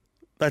stands.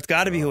 That's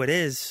got to be who it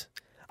is.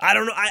 I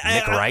don't know.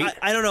 I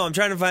don't know. I'm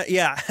trying to find.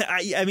 Yeah,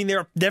 I mean, there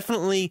are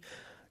definitely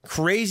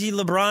crazy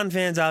LeBron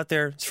fans out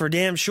there. It's for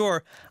damn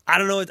sure. I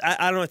don't know. I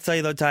don't know what to tell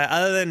you though, Ty.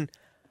 Other than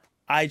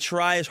I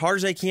try as hard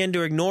as I can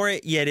to ignore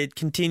it, yet it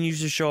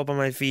continues to show up on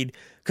my feed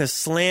because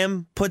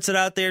Slam puts it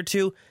out there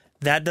too.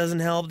 That doesn't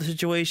help the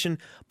situation.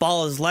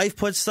 Ball is Life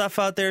puts stuff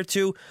out there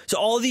too. So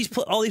all these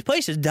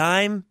places,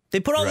 Dime,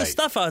 they put all this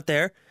stuff out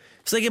there.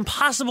 It's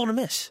impossible to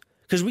miss.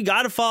 Because we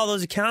got to follow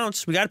those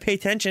accounts. We got to pay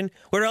attention.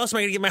 Where else am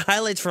I going to get my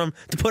highlights from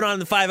to put on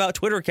the 5-Out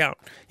Twitter account?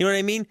 You know what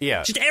I mean?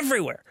 Yeah. Just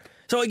everywhere.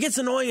 So it gets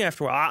annoying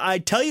after a while. I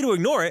tell you to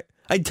ignore it.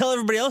 I'd tell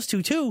everybody else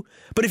to, too.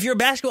 But if you're a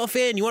basketball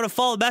fan, you want to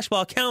follow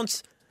basketball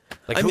accounts.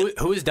 Like,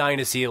 who is dying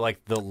to see,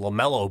 like, the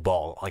LaMelo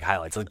Ball, like,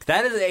 highlights? Like,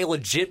 that is a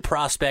legit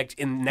prospect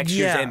in next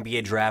year's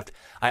NBA draft.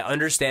 I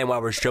understand why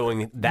we're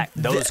showing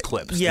those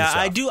clips. Yeah,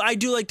 I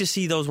do like to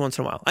see those once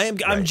in a while.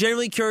 I'm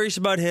generally curious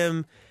about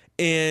him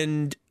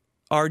and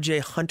R.J.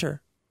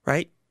 Hunter,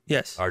 right?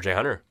 Yes. R.J.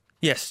 Hunter.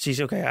 Yes, geez,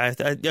 okay.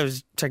 I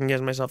was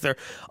second-guessing myself there.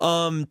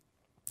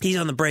 He's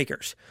on the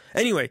Breakers.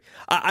 Anyway,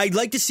 I'd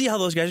like to see how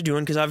those guys are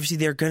doing because obviously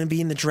they're going to be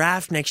in the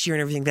draft next year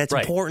and everything. That's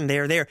important. They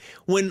are there.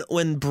 When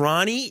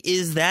Bronny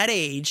is that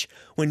age,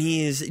 when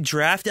he is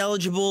draft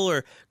eligible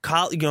or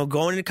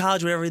going into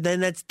college, whatever, then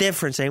that's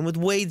different. Same with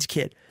Wade's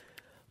kid.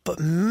 But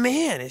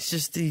man, it's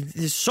just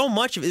there's so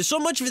much of it.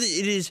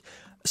 It is.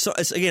 So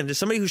again, to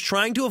somebody who's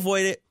trying to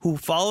avoid it, who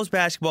follows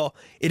basketball,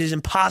 it is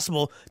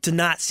impossible to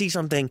not see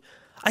something.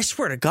 I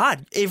swear to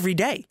God, every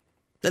day.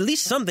 At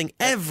least something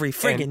every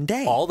friggin'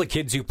 day. All the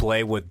kids who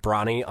play with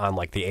Bronny on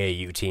like the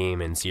AAU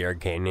team and Sierra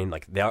Canyon,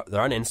 like they're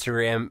on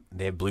Instagram.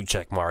 They have blue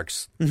check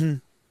marks,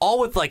 all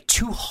with like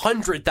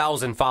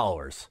 200,000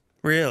 followers.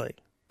 Really?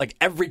 Like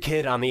every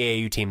kid on the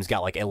AAU team's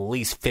got like at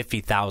least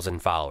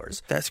 50,000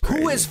 followers. That's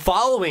crazy. Who is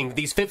following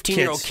these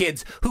 15-year-old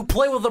kids who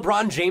play with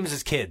LeBron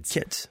James's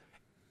kids?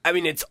 I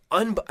mean,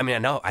 I know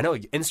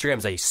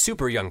Instagram's a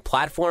super young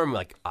platform.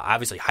 Like,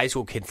 obviously, high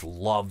school kids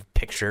love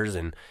pictures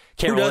and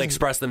can't really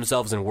express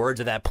themselves in words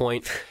at that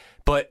point.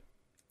 But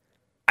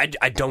I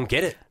don't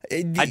get it.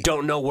 I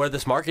don't know where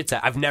this market's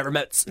at. I've never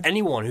met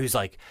anyone who's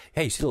like,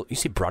 "Hey, you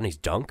see Bronny's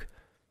dunk?"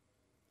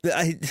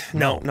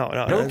 No. No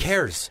one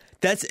cares.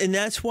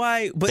 That's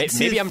why. But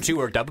maybe I'm too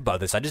worked up about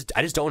this. I just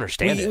don't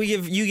understand it.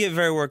 You get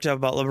very worked up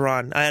about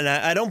LeBron, and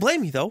I don't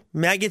blame you though.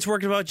 Matt gets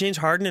worked about James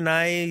Harden, and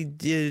I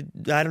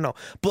don't know,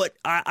 but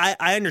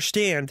I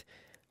understand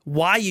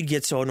why you'd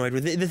get so annoyed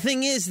with it. The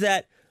thing is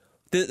that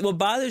what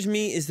bothers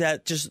me is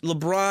that just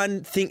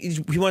LeBron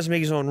he wants to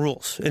make his own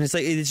rules, and it's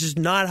like it's just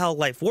not how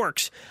life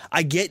works.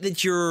 I get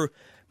that you're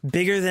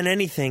bigger than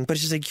anything, but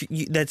it's just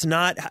like that's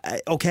not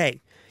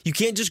okay. You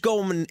can't just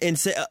go and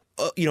say,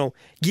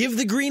 give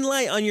the green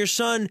light on your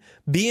son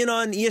being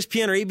on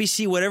ESPN or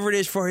ABC, whatever it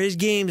is, for his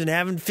games and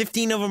having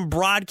 15 of them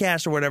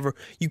broadcast or whatever.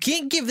 You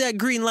can't give that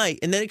green light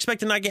and then expect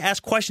to not get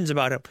asked questions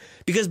about him.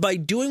 Because by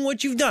doing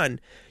what you've done,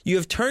 you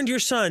have turned your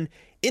son,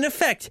 in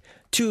effect,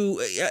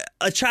 to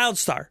a child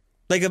star.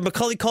 Like a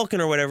Macaulay Culkin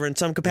or whatever in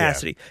some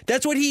capacity. Yeah.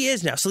 That's what he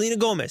is now. Selena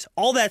Gomez.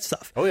 All that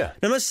stuff. Oh, yeah.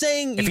 And I'm not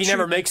saying... If he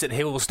never makes it,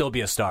 he will still be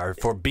a star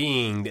for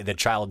being the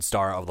child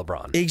star of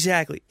LeBron.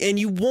 Exactly. And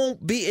you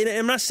won't be... And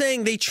I'm not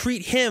saying they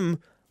treat him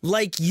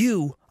like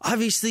you.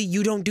 Obviously,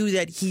 you don't do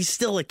that. He's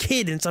still a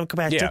kid in some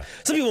capacity. Yeah.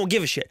 Some people won't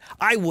give a shit.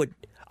 I would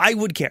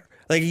care.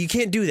 Like, you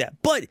can't do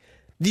that. But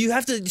you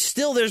have to...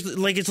 Still, there's...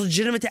 Like, it's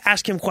legitimate to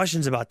ask him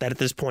questions about that at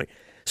this point.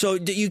 So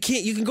you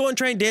can go and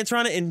try and dance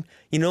around it, and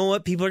you know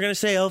what? People are going to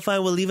say, oh,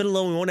 fine, we'll leave it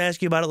alone. We won't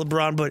ask you about it,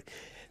 LeBron. But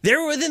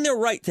they're within their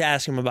right to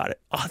ask him about it.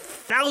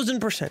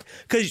 1,000%.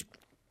 Because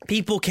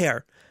people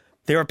care.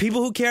 There are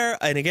people who care,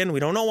 and again, we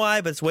don't know why,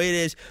 but it's the way it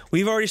is.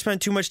 We've already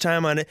spent too much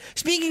time on it.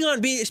 Speaking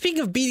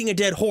of beating a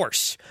dead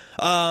horse,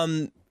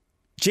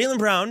 Jaylen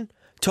Brown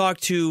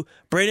talked to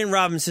Brandon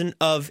Robinson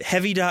of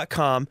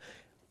Heavy.com,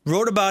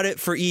 wrote about it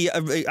for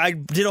I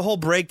did a whole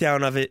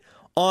breakdown of it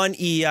on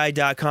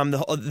EI.com,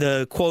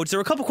 the quotes. There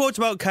were a couple quotes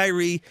about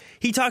Kyrie.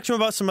 He talked to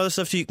him about some other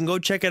stuff, so you can go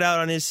check it out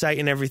on his site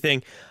and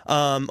everything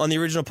on the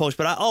original post.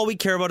 But all we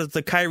care about is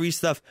the Kyrie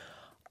stuff.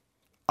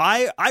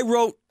 I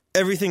wrote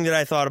everything that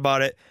I thought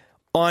about it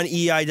on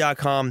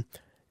EI.com,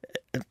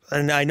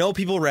 and I know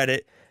people read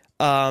it.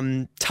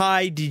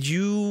 Ty, did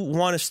you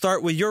want to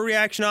start with your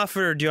reaction off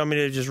it, or do you want me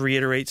to just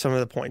reiterate some of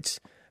the points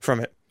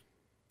from it?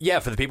 Yeah,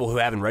 for the people who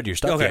haven't read your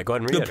stuff yet, go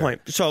ahead and read it. Good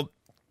point. So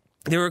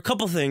there were a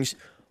couple things.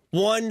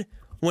 One,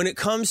 when it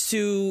comes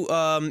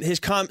to his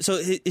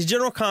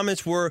general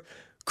comments were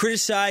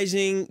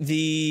criticizing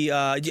the...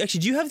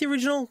 actually, do you have the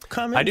original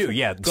comment? I do,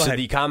 yeah. Go ahead.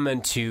 The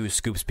comment to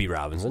Scoops B.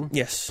 Robinson.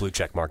 Yes. Blue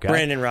check mark guy.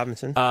 Brandon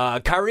Robinson.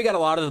 Kyrie got a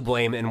lot of the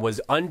blame and was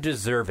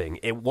undeserving.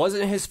 It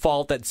wasn't his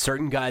fault that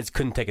certain guys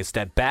couldn't take a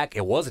step back.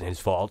 It wasn't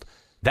his fault.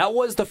 That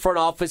was the front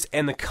office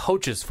and the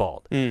coach's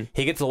fault. He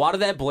gets a lot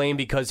of that blame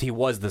because he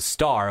was the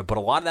star, but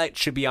a lot of that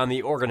should be on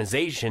the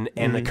organization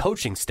and the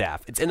coaching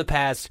staff. It's in the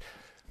past...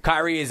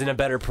 Kyrie is in a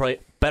better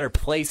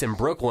place in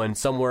Brooklyn,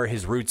 somewhere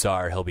his roots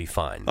are. He'll be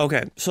fine.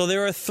 Okay, so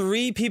there are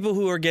three people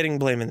who are getting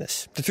blame in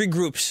this. The three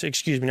groups, not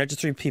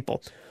just three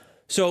people.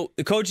 So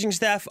the coaching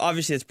staff,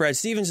 obviously, it's Brad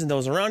Stevens and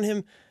those around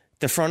him.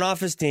 The front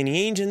office,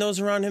 Danny Ainge and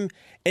those around him.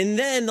 And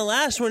then the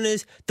last one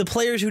is the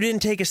players who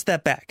didn't take a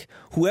step back.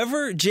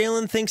 Whoever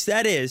Jaylen thinks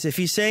that is, if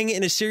he's saying it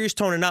in a serious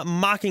tone and not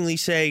mockingly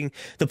saying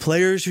the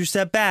players who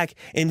stepped back,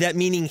 and that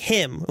meaning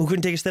him, who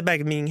couldn't take a step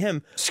back and meaning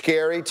him.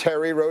 Scary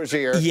Terry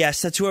Rozier.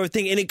 Yes, that's who I would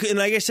think. And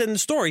like I said in the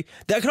story,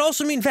 that could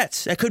also mean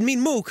vets. That could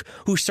mean Mook,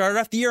 who started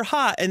off the year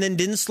hot and then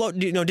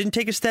didn't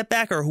take a step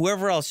back, or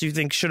whoever else you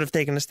think should have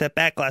taken a step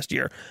back last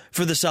year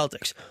for the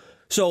Celtics.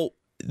 So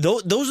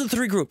those are the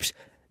three groups.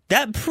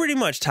 That pretty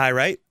much, Ty,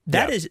 right?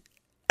 That is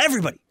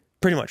everybody.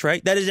 pretty much,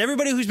 right? That is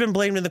everybody who's been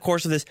blamed in the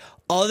course of this,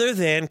 other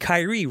than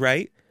Kyrie,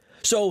 right?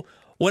 So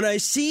when I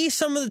see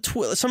some of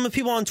the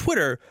people on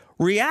Twitter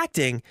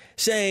reacting,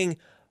 saying,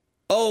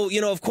 "Oh,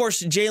 of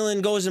course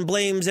Jalen goes and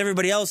blames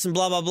everybody else and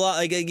blah blah blah,"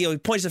 he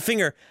points the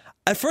finger.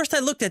 At first, I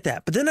looked at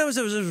that, but then I was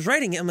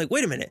writing it. I'm like,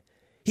 wait a minute.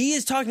 He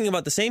is talking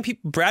about the same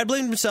people. Brad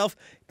blamed himself.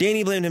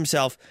 Danny blamed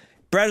himself.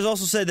 Brad has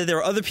also said that there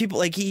were other people.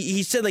 Like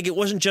he said, like it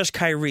wasn't just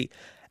Kyrie.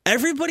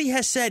 Everybody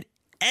has said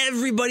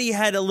everybody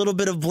had a little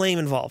bit of blame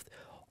involved.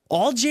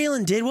 All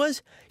Jalen did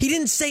was he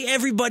didn't say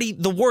everybody,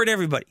 the word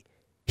everybody.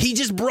 He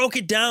just broke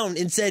it down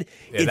and said,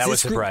 yeah, that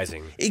was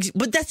surprising.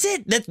 But that's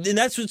it.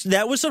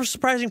 That was the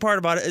surprising part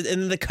about it.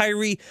 And the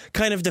Kyrie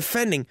kind of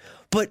defending.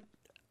 But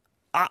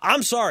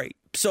I'm sorry.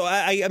 So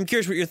I'm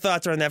curious what your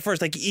thoughts are on that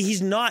first. Like,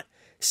 he's not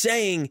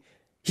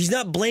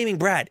blaming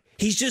Brad.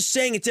 He's just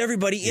saying it's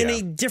everybody in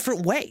a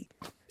different way.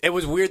 It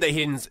was weird that he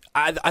didn't.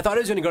 I thought he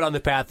was going to go down the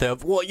path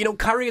of, well,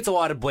 Kyrie gets a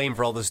lot of blame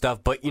for all this stuff,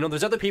 but,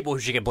 there's other people who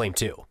should get blamed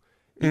too.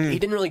 He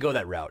didn't really go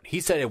that route. He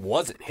said it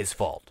wasn't his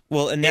fault.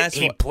 Well, and that's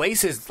he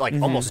places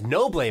almost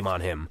no blame on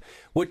him,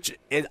 which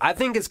I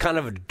think is kind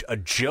of a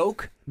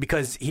joke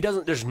because he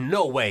doesn't. There's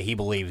no way he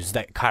believes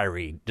that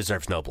Kyrie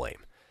deserves no blame.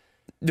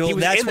 Well, he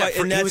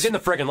was in the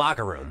friggin'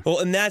 locker room. Well,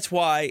 and that's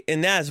why.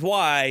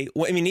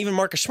 I mean, even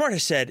Marcus Smart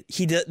has said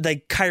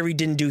Kyrie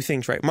didn't do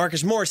things right.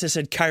 Marcus Morris has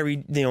said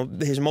Kyrie,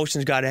 his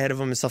emotions got ahead of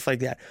him and stuff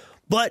like that.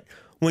 But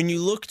when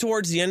you look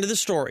towards the end of the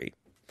story,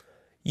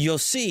 you'll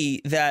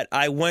see that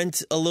I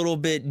went a little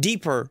bit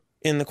deeper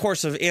in the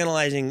course of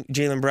analyzing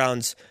Jaylen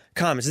Brown's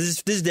comments.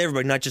 This is to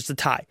everybody, not just the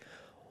tie.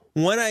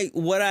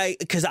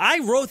 Because I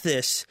wrote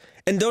this,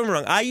 and don't get me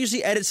wrong, I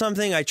usually edit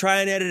something. I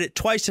try and edit it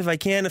twice if I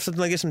can, if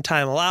something like this, some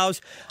time allows.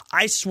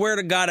 I swear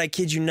to God, I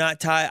kid you not,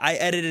 Ty, I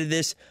edited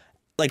this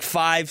like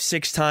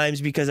 5-6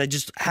 times because I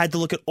just had to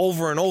look it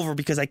over and over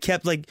because I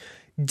kept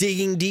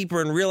digging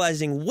deeper and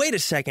realizing, wait a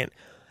second.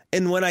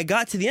 And when I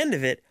got to the end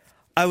of it,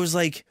 I was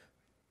like,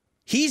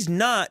 he's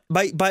not,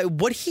 by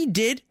what he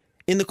did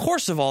in the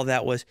course of all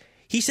that was,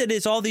 he said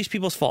it's all these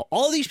people's fault.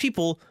 All these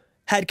people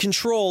had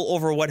control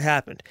over what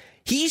happened.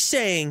 He's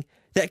saying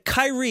that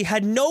Kyrie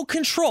had no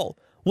control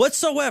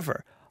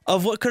whatsoever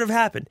of what could have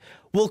happened.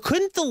 Well,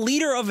 couldn't the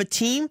leader of a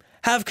team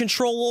have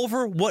control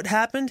over what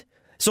happened?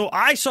 So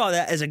I saw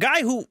that as a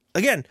guy who,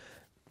 again,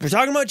 we're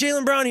talking about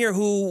Jaylen Brown here,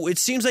 who it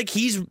seems like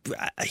he's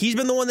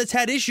been the one that's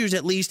had issues,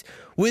 at least,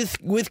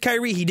 with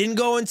Kyrie. He didn't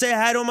go and say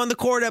hi to him on the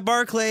court at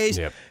Barclays.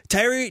 Yep.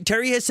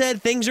 Terry has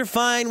said things are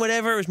fine,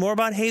 whatever. It was more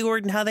about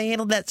Hayward and how they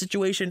handled that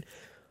situation.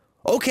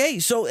 Okay,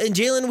 so, and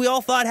Jaylen, we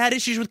all thought, had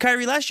issues with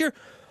Kyrie last year.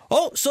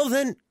 Oh, so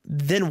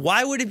then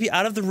why would it be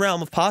out of the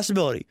realm of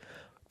possibility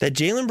that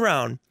Jaylen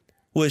Brown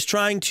was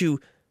trying to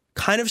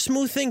kind of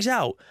smooth things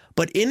out,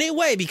 but in a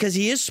way, because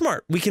he is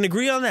smart, we can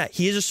agree on that.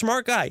 He is a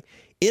smart guy.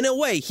 In a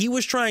way, he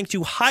was trying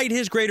to hide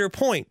his greater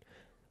point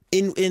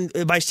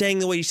by saying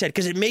the way he said,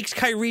 because it makes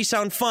Kyrie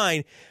sound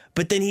fine,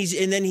 but then he's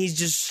ending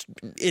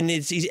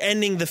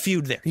the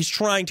feud there. He's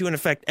trying to, in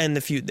effect, end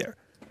the feud there.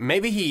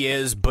 Maybe he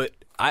is, but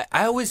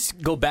I always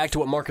go back to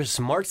what Marcus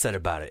Smart said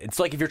about it. It's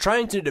like if you're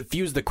trying to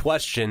diffuse the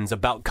questions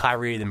about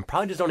Kyrie, then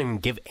probably just don't even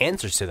give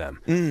answers to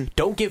them.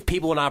 Don't give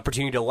people an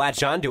opportunity to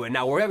latch onto it.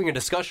 Now, we're having a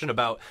discussion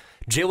about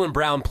Jaylen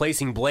Brown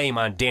placing blame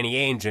on Danny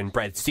Ainge and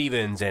Brad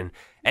Stevens and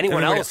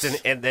anyone else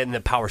in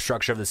the power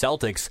structure of the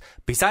Celtics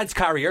besides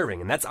Kyrie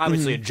Irving, and that's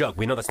obviously a joke.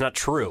 We know that's not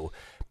true.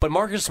 But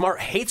Marcus Smart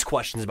hates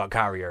questions about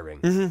Kyrie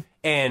Irving,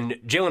 and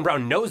Jaylen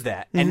Brown knows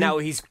that, and now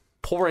he's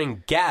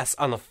pouring gas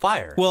on the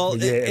fire. Well,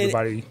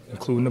 everybody,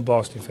 including the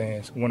Boston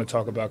fans, want to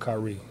talk about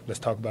Kyrie. Let's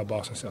talk about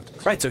Boston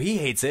Celtics. Right, so he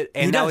hates it,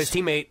 and now his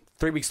teammate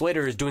 3 weeks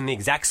later is doing the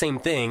exact same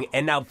thing,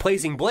 and now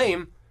placing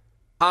blame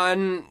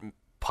on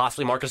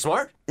possibly Marcus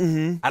Smart.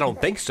 I don't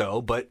think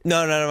so, but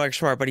no, Marcus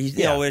Smart. But he's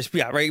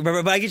right.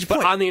 But I get your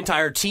point. But on the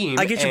entire team,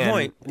 I get your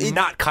point.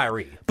 Not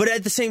Kyrie. But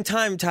at the same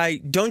time, Ty,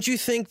 don't you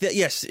think that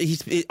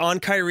he's on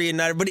Kyrie and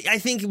not? But I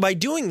think by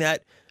doing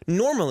that,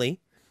 normally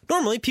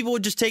people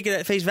would just take it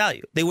at face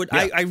value. They would.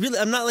 Yeah.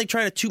 I'm not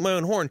trying to toot my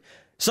own horn.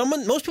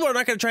 Most people are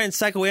not going to try and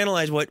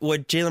psychoanalyze what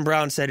Jaylen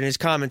Brown said in his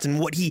comments and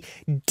what he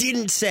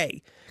didn't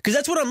say. Because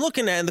that's what I'm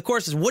looking at in the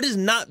course is what is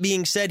not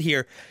being said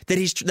here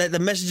that the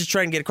message is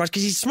trying to get across.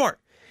 Because he's smart.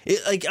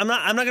 I'm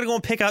not going to go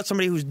and pick out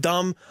somebody who's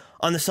dumb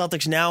on the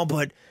Celtics now.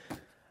 But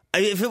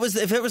if it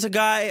was a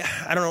guy,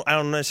 I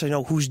don't necessarily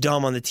know who's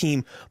dumb on the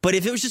team. But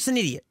if it was just an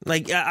idiot,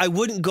 I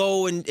wouldn't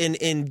go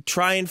and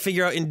try and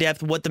figure out in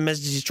depth what the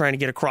message he's trying to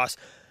get across.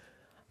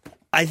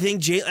 I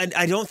think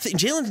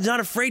Jaylen's not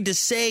afraid to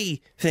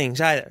say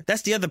things either.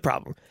 That's the other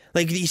problem.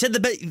 Like he said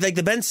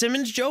the Ben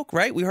Simmons joke,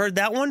 right? We heard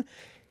that one.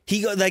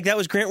 That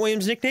was Grant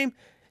Williams' nickname.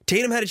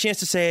 Tatum had a chance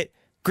to say it.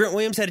 Grant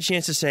Williams had a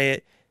chance to say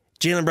it.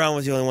 Jaylen Brown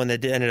was the only one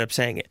that ended up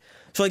saying it.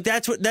 So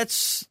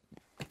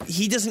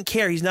he doesn't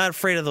care. He's not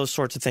afraid of those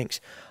sorts of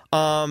things.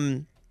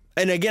 And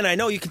again, I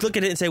know you could look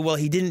at it and say, well,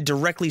 he didn't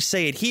directly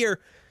say it here.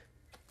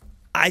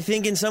 I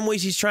think in some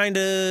ways he's trying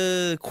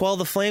to quell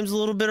the flames a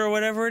little bit or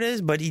whatever it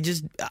is, but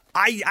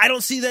I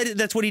don't see that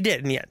that's what he did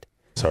in the end.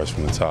 It starts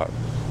from the top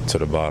to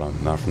the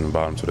bottom, not from the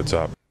bottom to the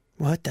top.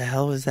 What the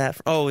hell was that?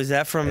 Oh, is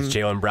that from... It's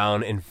Jaylen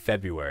Brown in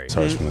February.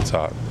 Starts from the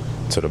top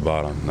to the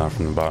bottom, not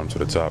from the bottom to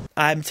the top.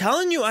 I'm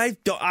telling you, I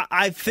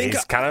think...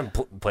 He's kind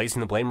of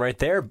placing the blame right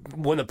there.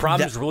 When the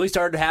problems really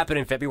started to happen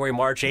in February,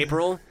 March,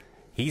 April,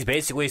 he's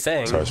basically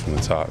saying... Starts from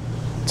the top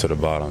to the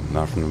bottom,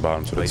 not from the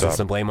bottom to the top. Placing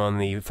some blame on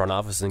the front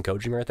office and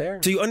coaching right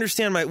there. So you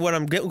understand what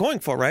I'm going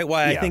for, right?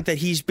 Why I think that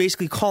he's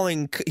basically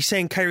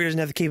saying Kyrie doesn't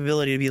have the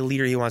capability to be the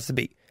leader he wants to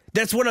be.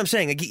 That's what I'm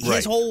saying. Like,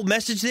 his whole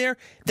message there,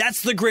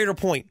 that's the greater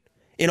point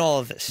in all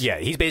of this. Yeah,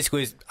 he's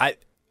basically...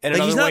 In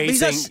another way, he's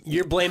saying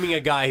you're blaming a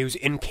guy who's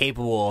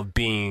incapable of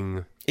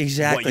being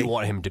what you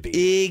want him to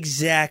be.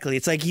 Exactly.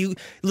 It's like you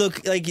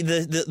look like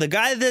the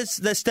guy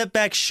that stepped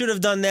back should have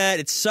done that.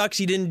 It sucks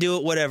he didn't do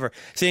it. Whatever.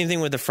 Same thing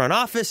with the front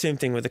office. Same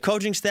thing with the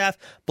coaching staff.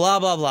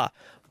 Blah blah blah.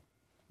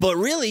 But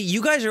really,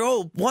 you guys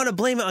want to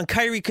blame it on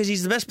Kyrie because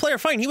he's the best player.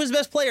 Fine, he was the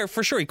best player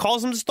for sure. He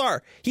calls him the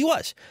star. He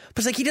was. But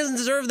it's like he doesn't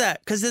deserve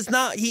that because it's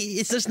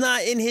just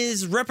not in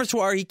his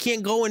repertoire. He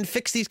can't go and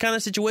fix these kind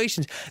of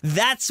situations.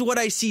 That's what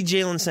I see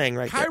Jalen saying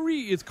right there.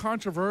 Kyrie is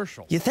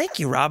controversial. Yeah, thank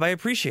you, Rob. I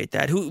appreciate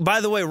that. Who,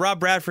 by the way, Rob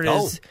Bradford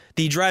is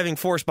the driving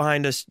force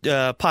behind us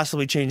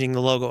possibly changing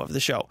the logo of the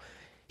show.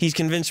 He's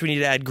convinced we need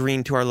to add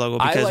green to our logo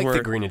because I like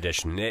the green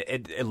edition.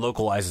 It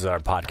localizes our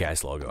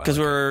podcast logo. Because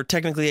we're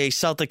technically a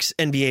Celtics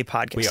NBA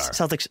podcast. We are.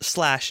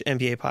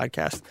 Celtics/NBA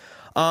podcast.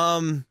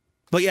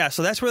 But yeah,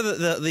 so that's where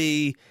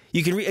the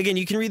you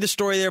can read the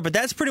story there, but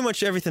that's pretty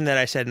much everything that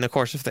I said in the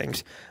course of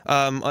things.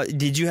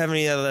 Did you have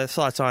any other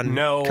thoughts on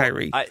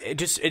Kyrie?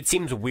 It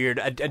seems weird.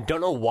 I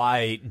don't know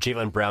why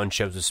Jaylen Brown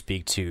chose to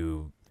speak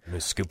to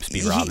Scoop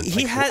Speed Robinson.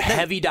 He had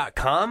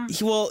Heavy.com?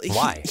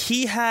 Why?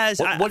 He has...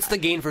 What's the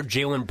gain for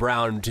Jaylen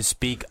Brown to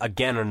speak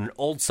again on an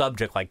old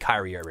subject like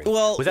Kyrie Irving?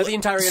 Well, was that the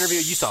entire interview?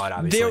 You saw it,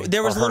 obviously.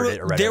 There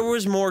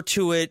was more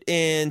to it,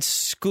 and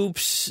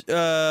Scoop's...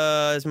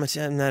 as much,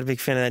 I'm not a big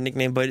fan of that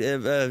nickname, but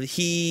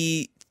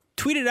he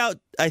tweeted out,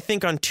 I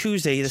think on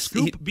Tuesday.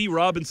 Scoop B.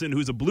 Robinson,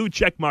 who's a blue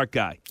checkmark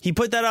guy. He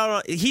put that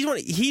out.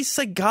 He's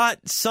like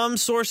got some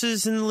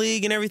sources in the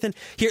league and everything.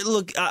 Here,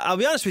 look, I'll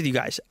be honest with you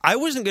guys. I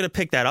wasn't going to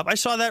pick that up. I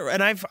saw that,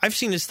 and I've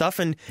seen his stuff,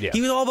 and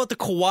he was all about the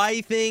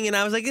Kawhi thing, and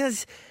I was like,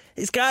 this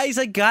guy's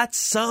like got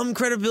some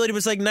credibility, but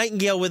it's like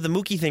Nightingale with the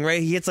Mookie thing,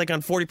 right? He hits like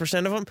on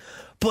 40% of them.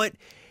 But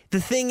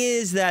the thing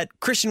is that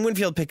Christian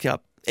Winfield picked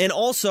up, and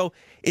also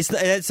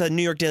that's a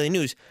New York Daily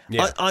News.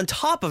 Yeah. On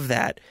top of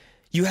that,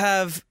 you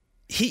have.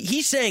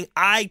 He's saying,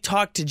 I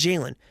talked to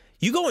Jalen.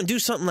 You go and do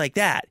something like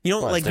that. You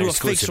don't like do a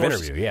fake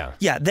source. Interview, yeah.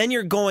 Yeah, then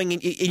you're going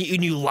and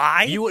you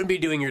lie. You wouldn't be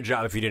doing your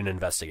job if you didn't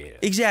investigate it.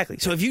 Exactly.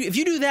 So if you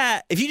do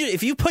that,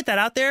 if you put that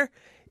out there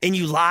and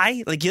you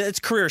lie, like it's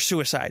career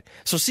suicide.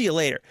 So see you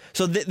later.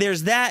 So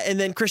there's that, and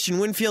then Christian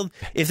Winfield.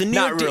 If the New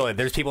York not really.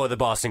 There's people at the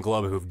Boston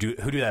Globe who do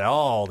that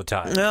all the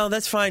time. Well,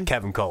 that's fine.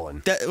 Kevin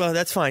Cullen.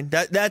 That's fine.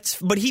 But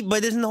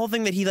isn't the whole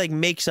thing that he like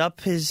makes up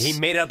his? He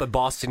made up a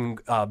Boston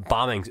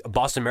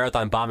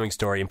Marathon bombing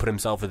story and put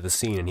himself at the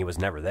scene, and he was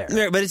never there.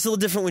 Yeah, but it's a little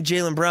different with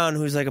Jaylen Brown,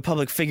 who's like a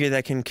public figure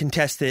that can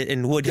contest it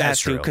and would have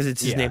to because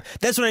it's his name.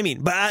 That's what I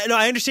mean. But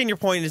I understand your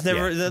point. It's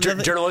never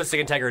journalistic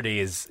integrity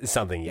is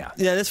something. Yeah,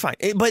 that's fine.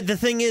 But the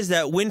thing is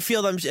that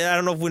Winfield. I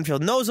don't know if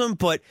Winfield knows him,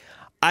 but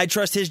I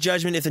trust his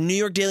judgment. If the New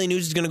York Daily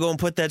News is going to go and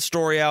put that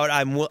story out,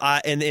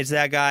 and it's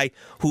that guy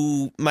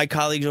who my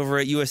colleagues over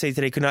at USA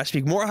Today could not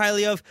speak more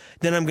highly of,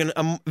 then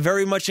I'm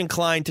very much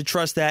inclined to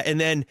trust that and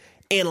then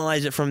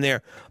analyze it from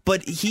there.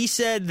 But he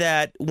said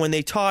that when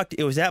they talked,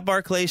 it was at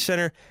Barclays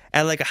Center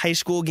at like a high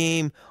school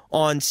game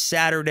on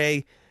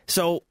Saturday.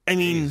 So I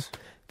mean,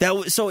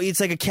 so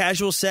it's like a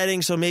casual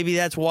setting. So maybe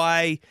that's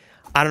why.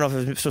 I don't know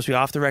if it was supposed to be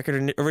off the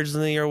record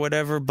originally or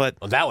whatever, but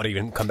that would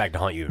even come back to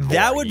haunt you. More.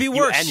 That would be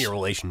worse. And your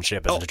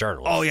relationship as a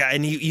journalist. Oh yeah,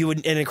 and you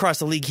would, and across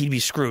the league, he'd be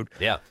screwed.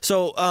 Yeah.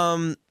 So,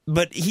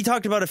 but he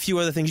talked about a few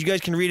other things. You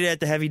guys can read it at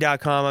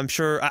theheavy.com. I'm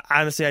sure.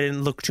 Honestly, I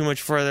didn't look too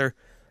much further.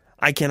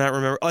 I cannot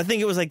remember. I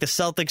think it was like the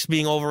Celtics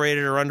being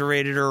overrated or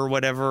underrated or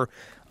whatever.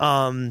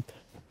 But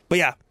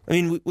yeah, I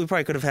mean, we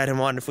probably could have had him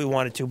on if we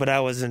wanted to, but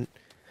I wasn't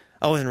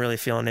really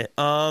feeling it.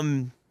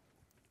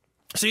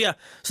 So yeah,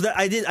 that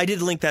I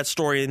did link that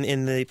story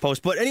in the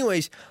post. But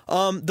anyways,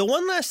 the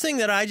one last thing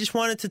that I just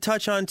wanted to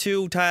touch on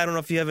too, Ty, I don't know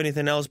if you have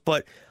anything else,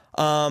 but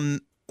I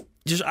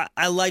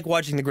like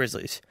watching the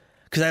Grizzlies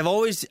because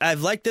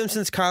I've liked them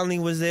since Conley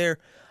was there.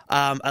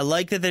 I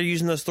like that they're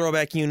using those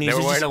throwback unis. They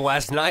were wearing them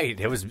last night.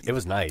 It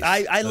was nice.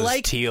 I those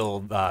like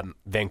teal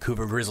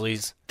Vancouver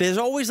Grizzlies. There's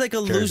always like a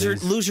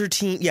loser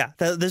team. Yeah,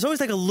 there's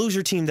always like a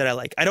loser team that I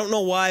like. I don't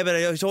know why, but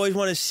I always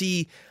want to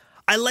see.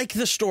 I like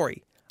the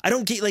story. I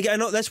don't get I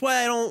know that's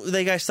why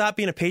I stopped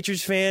being a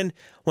Patriots fan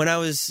when I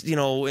was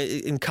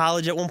in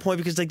college at one point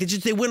because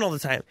they win all the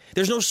time.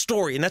 There's no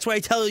story, and that's why I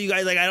tell you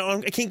guys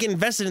I can't get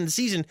invested in the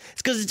season.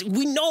 It's because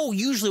we know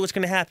usually what's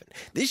going to happen.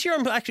 This year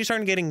I'm actually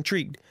starting to get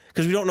intrigued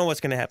because we don't know what's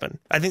going to happen.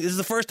 I think this is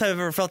the first time I've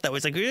ever felt that way.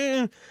 It's like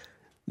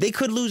they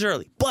could lose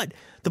early, but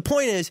the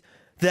point is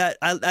that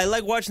I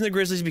like watching the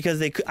Grizzlies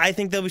because I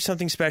think there'll be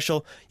something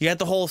special. You got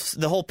the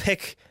whole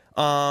pick,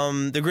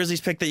 the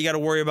Grizzlies pick that you got to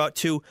worry about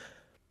too.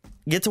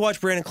 get to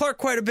watch Brandon Clark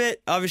quite a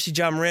bit. Obviously,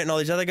 John Morant and all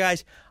these other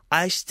guys.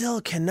 I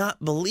still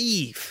cannot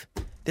believe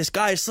this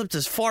guy slipped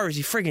as far as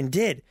he friggin'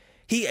 did.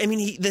 The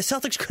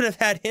Celtics could have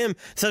had him.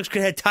 The Celtics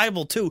could have had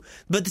Tybal too.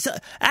 But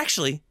the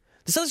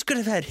Celtics could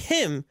have had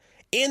him,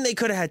 and they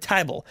could have had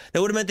Tybal.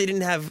 That would have meant they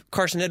didn't have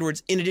Carson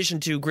Edwards in addition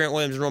to Grant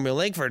Williams and Romeo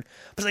Langford.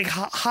 But like,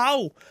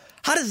 how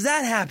does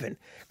that happen?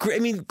 I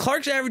mean,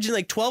 Clark's averaging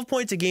like 12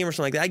 points a game or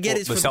something like that. I get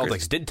it. The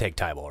Celtics did take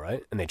Tybal,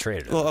 right? And they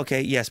traded him. Well,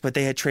 okay, yes, but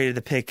they had traded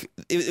the pick.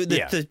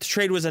 The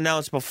trade was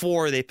announced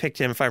before they picked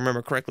him, if I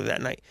remember correctly,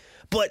 that night.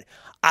 But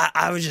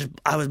I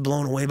was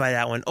blown away by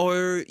that one.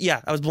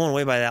 I was blown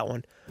away by that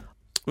one.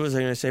 What was I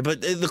going to say?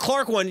 But the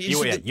Clark one...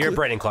 You're a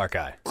Brandon Clark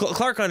guy.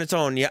 Clark on its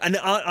own, yeah. And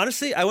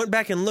honestly, I went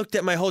back and looked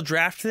at my whole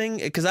draft thing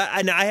because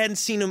I hadn't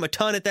seen him a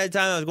ton at that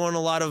time. I was going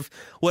a lot of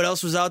what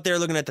else was out there,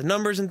 looking at the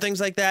numbers and things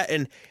like that.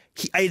 And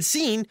I had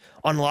seen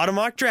on a lot of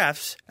mock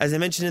drafts, as I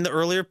mentioned in the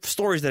earlier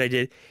stories that I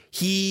did,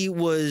 he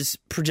was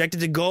projected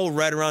to go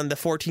right around the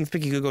 14th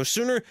pick. He could go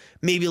sooner,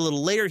 maybe a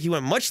little later. He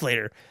went much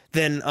later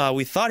than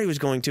we thought he was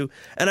going to.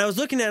 And I was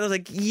looking at it, I was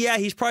like, yeah,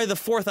 he's probably the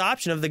fourth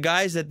option of the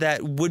guys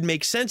that would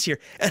make sense here.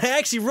 And I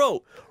actually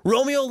wrote,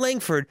 Romeo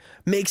Langford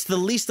makes the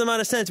least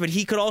amount of sense, but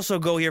he could also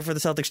go here for the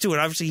Celtics too.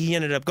 And obviously he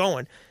ended up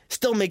going.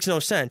 Still makes no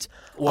sense.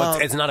 Well,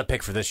 it's not a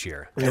pick for this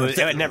year.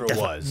 It never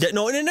was.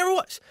 No, and it never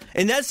was.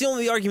 And that's the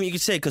only argument you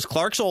could say, because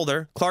Clark's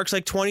older. Clark's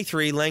like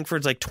 23,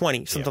 Langford's like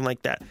 20, something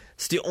like that.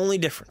 It's the only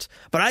difference.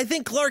 But I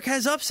think Clark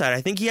has upside.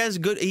 I think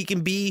he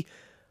can be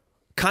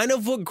kind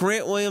of what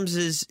Grant Williams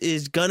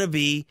is gonna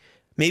be.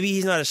 Maybe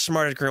he's not as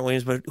smart as Grant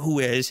Williams, but who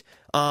is?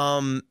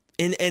 And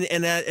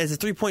as a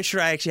 3-point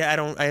shooter,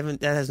 that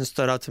hasn't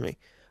stood out to me.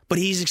 But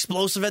he's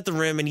explosive at the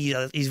rim, and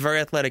he's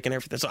very athletic and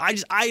everything. So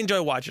I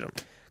enjoy watching him.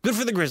 Good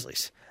for the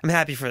Grizzlies. I'm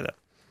happy for them.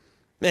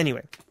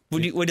 Anyway,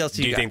 what else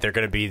do you got? Think they're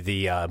going to be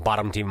the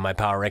bottom team in my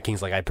power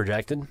rankings like I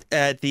projected?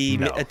 At the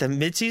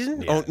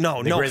midseason? Yeah. Oh,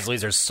 no. The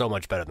Grizzlies are so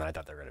much better than I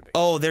thought they were going to be.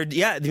 Oh,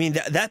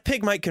 that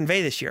pick might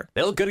convey this year.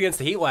 They look good against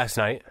the Heat last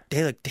night.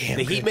 They look damn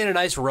good. The Heat made a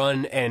nice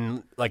run,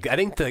 and I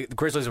think the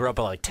Grizzlies were up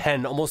by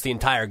 10 almost the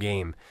entire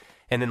game.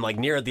 And then,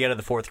 near at the end of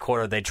the fourth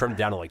quarter, they turned it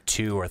down to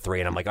 2 or 3.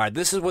 And I'm like, all right,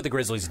 this is what the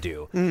Grizzlies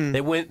do. They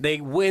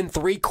win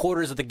 3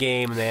 quarters of the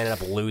game, and they ended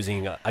up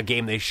losing a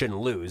game they shouldn't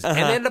lose. And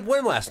they ended up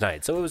winning last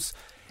night. So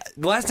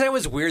last night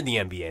was weird in the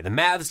NBA. The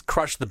Mavs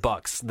crushed the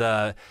Bucks.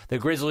 The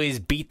Grizzlies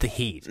beat the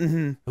Heat.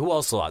 Mm-hmm. Who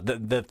else lost?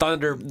 The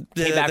Thunder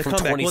came back from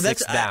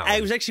 26 down.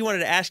 I was actually wanted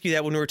to ask you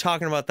that when we were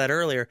talking about that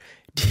earlier.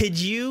 Did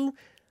you...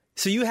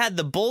 So you had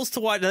the Bulls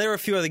to watch. Now, there were a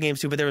few other games,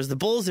 too, but there was the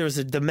Bulls. There was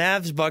the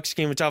Mavs-Bucks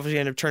game, which obviously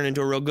ended up turning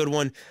into a real good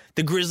one.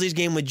 The Grizzlies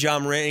game with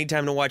John Morant.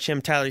 Anytime to watch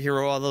him, Tyler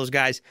Hero, all those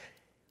guys.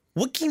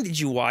 What game did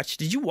you watch?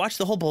 Did you watch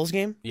the whole Bulls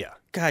game? Yeah.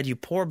 God, you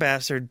poor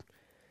bastard.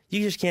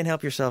 You just can't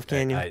help yourself,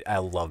 can you? I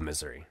love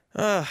misery.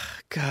 Oh,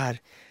 God.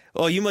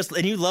 Oh, you must,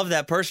 and you love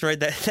that person, right?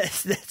 That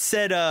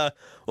said,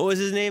 what was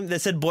his name?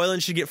 That said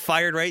Boylan should get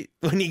fired, right?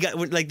 When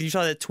you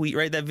saw that tweet,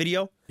 right? That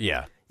video?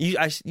 Yeah.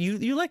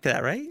 You like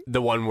that, right?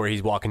 The one where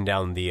he's walking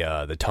down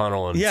the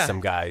tunnel and some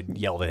guy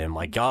yelled at him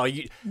 "Oh,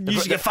 you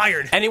should get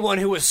fired. Anyone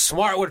who was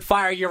smart would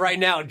fire you right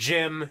now,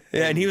 Jim."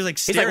 Yeah, and he was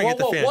staring at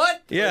the fan.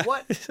 What? Yeah,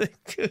 what?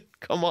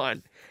 Come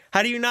on,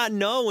 how do you not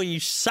know when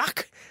you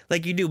suck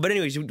like you do? But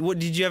anyways,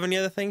 did you have any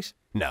other things?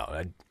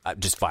 No, I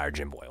just fired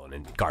Jim Boylan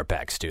and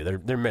Garpax too.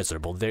 They're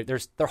miserable. They're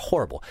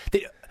horrible.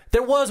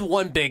 There was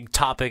one big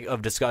topic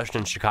of discussion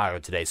in Chicago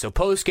today. So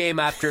post-game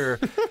after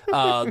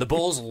the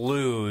Bulls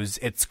lose,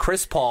 it's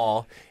Chris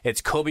Paul,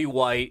 it's Kobe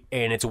White,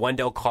 and it's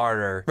Wendell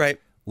Carter. Right.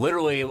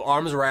 Literally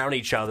arms around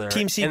each other.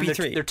 Team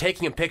CP3. And they're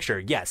taking a picture.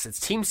 Yes, it's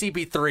Team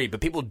CP3,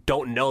 but people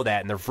don't know that,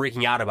 and they're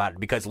freaking out about it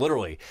because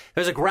literally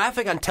there's a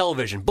graphic on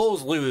television.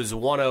 Bulls lose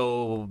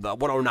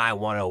 109,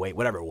 108,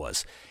 whatever it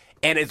was.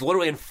 And it's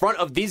literally in front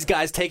of these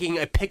guys taking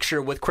a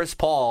picture with Chris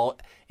Paul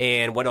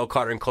and Wendell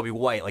Carter and Kobe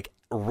White,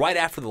 right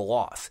after the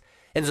loss.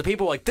 And so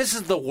people are like, this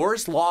is the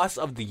worst loss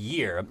of the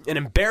year, an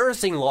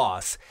embarrassing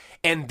loss.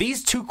 And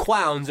these two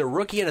clowns, a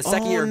rookie and a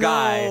second-year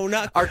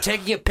guy, are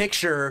taking a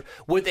picture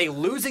with a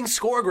losing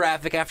score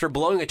graphic after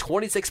blowing a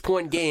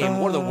 26-point game,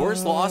 one of the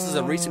worst losses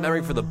in recent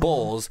memory for the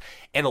Bulls.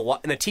 And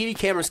the TV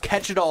cameras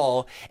catch it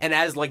all. And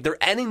as they're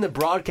ending the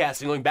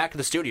broadcast and going back to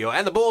the studio,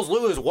 and the Bulls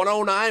lose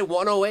 109,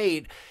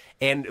 108.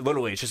 And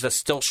literally, it's just a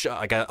still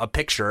shot, a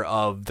picture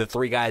of the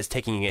three guys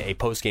taking a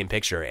post-game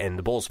picture, and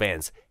the Bulls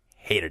fans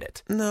hated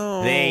it.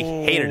 No. They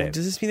hated it.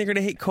 Does this mean they're going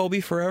to hate Kobe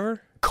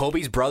forever?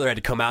 Kobe's brother had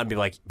to come out and be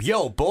like,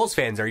 yo, Bulls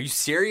fans, are you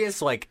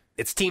serious?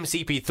 It's Team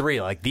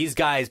CP3. These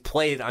guys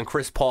played on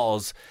Chris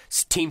Paul's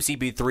Team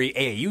CP3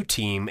 AAU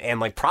team,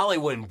 and probably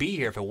wouldn't be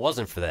here if it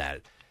wasn't for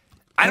that.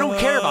 I don't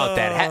care about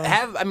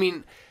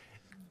that.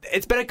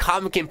 It's been a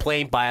common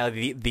complaint by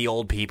the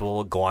old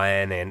people,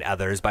 Glenn and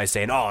others, by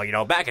saying,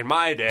 back in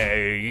my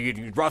day,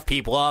 you'd rough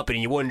people up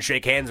and you wouldn't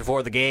shake hands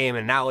before the game,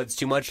 and now it's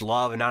too much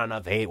love and not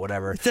enough hate,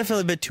 whatever. It's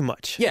definitely a bit too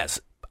much. Yes.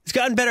 It's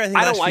gotten better, I think,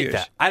 I don't like years.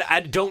 that.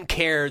 I don't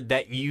care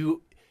that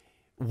you...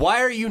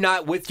 Why are you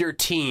not with your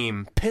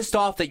team, pissed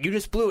off that you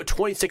just blew a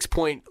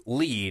 26-point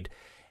lead?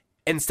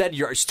 Instead,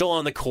 you're still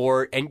on the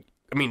court, and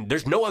I mean,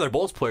 there's no other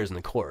Bulls players in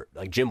the court.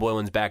 Like, Jim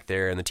Boylan's back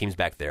there and the team's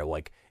back there.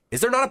 Like,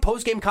 is there not a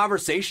post-game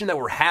conversation that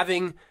we're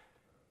having?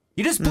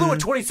 You just blew a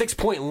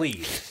 26-point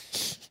lead.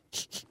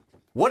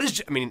 What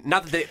is, I mean,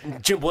 not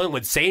that Jim Boylan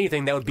would say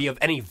anything that would be of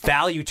any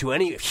value to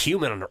any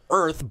human on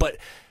earth, but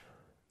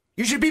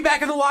you should be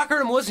back in the locker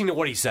room listening to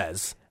what he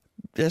says.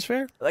 That's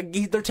fair. Like,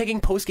 they're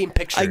taking post-game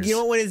pictures. You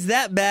know, when it's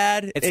that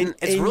bad...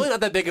 It's really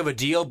not that big of a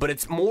deal, but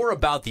it's more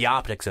about the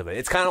optics of it.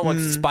 It's kind of like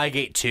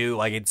Spygate 2.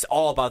 Like, it's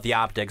all about the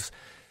optics.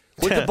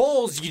 With the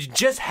Bulls, you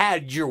just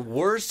had your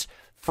worst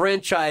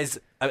franchise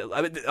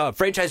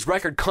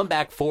record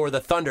comeback for the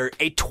Thunder,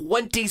 a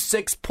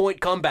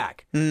 26-point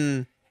comeback.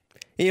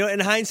 You know, in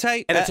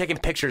hindsight... And they're taking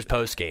pictures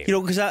post-game. You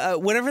know, because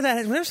whenever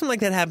something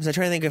like that happens, I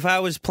try to think if I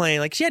was playing...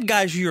 Like, you had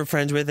guys you were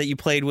friends with that you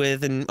played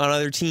with and on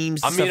other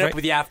teams. I'm meeting up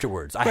with you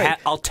afterwards.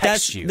 I'll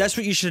text you. That's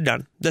what you should have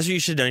done. You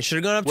should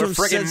have gone up to him, We're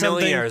said friggin' something.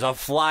 millionaires. I'll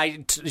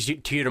fly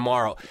to you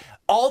tomorrow.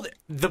 All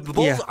the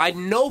Bulls, I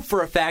know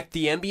for a fact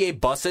the NBA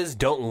buses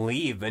don't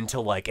leave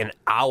until like an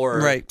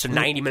hour to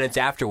 90 minutes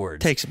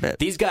afterwards. Takes a bit.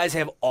 These guys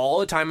have all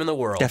the time in the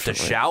world to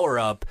shower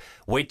up,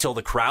 wait till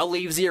the crowd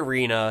leaves the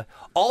arena.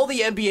 All the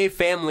NBA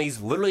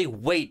families literally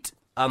wait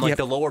on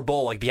the lower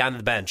bowl, like behind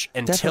the bench,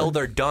 until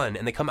they're done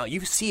and they come out. You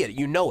see it,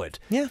 you know it.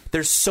 Yeah.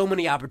 There's so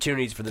many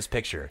opportunities for this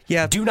picture.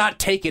 Yeah. Do not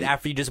take it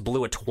after you just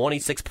blew a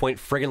 26-point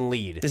friggin'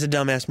 lead. It's a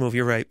dumbass move.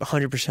 You're right.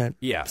 100%.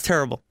 Yeah. It's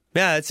terrible.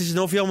 Yeah, it's just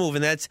no feel move,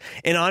 and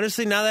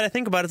honestly, now that I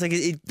think about it,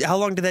 it's like, how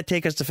long did that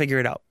take us to figure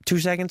it out? 2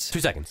 seconds? 2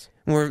 seconds.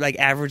 We're like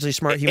averagely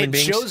smart human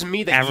beings. It shows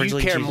me that you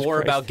care Jesus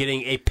more Christ. about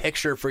getting a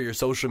picture for your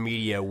social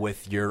media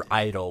with your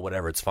idol,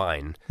 whatever. It's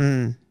fine.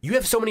 You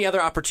have so many other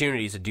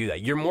opportunities to do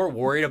that. You're more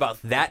worried about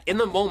that in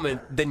the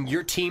moment than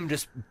your team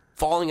just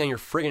falling on your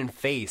friggin'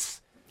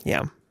 face.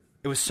 Yeah.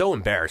 It was so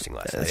embarrassing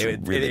last night.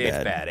 It's really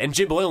It's bad. And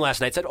Jim Boylan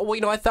last night said, "Oh, well,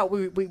 you know, I thought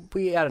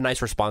we had a nice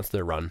response to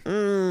their run."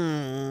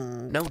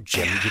 No,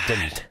 Jim, you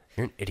didn't.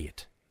 You're an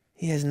idiot.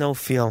 He has no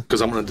feel.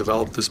 Because I'm going to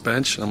develop this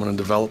bench. I'm going to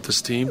develop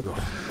this team.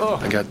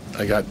 I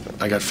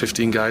got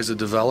 15 guys to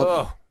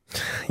develop.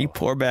 You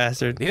poor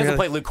bastard. He doesn't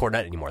play Luke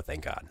Cornett anymore,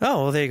 thank God.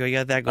 Oh, well, there you go. You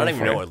got that going. I don't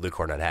even know what Luke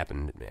Cornett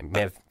happened. It may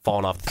have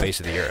fallen off the face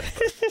of the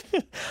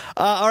earth.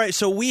 All right,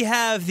 so we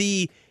have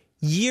the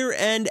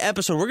year-end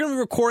episode. We're going to be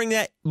recording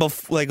that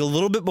like a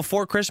little bit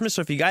before Christmas,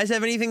 so if you guys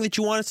have anything that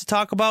you want us to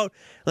talk about,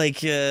 like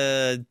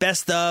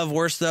best of,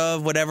 worst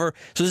of, whatever.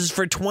 So this is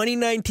for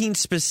 2019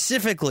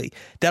 specifically.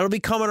 That'll be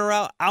coming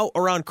out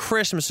around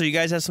Christmas, so you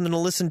guys have something to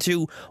listen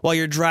to while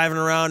you're driving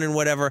around and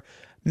whatever.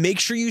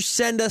 Make sure you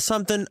send us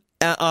something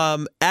at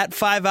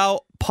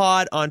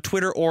 5OutPod on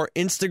Twitter or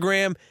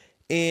Instagram,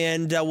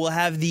 and we'll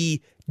have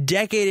the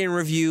decade in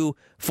review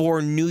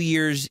for New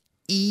Year's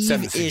Eve-ish.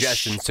 Send the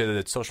suggestions to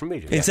the social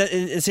media.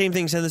 And same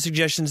thing, send the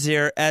suggestions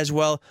there as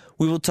well.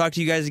 We will talk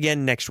to you guys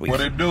again next week.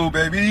 What it do,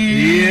 baby?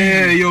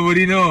 Yeah, you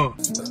already know.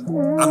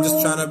 I'm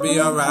just trying to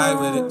be alright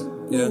with it.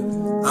 Yeah.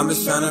 I'm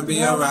just trying to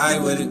be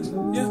alright with it.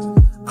 Yeah.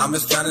 I'm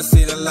just trying to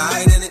see the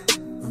light in it.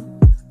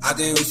 I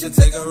think we should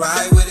take a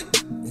ride with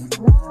it.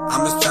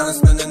 I'm just trying to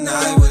spend the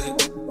night with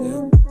it.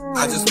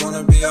 Yeah. I just want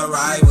to be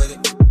alright with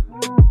it.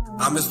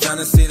 I'm just trying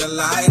to see the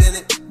light in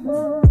it.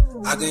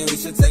 I think we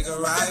should take a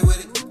ride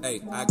with it. Hey,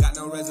 I got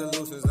no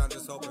resolutions. I'm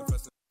just hoping for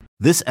some.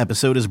 This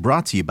episode is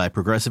brought to you by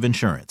Progressive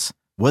Insurance.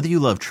 Whether you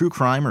love true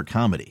crime or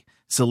comedy,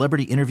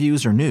 celebrity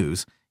interviews or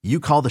news, you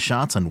call the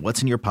shots on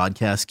what's in your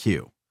podcast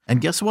queue.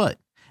 And guess what?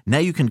 Now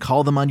you can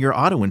call them on your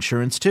auto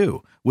insurance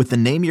too with the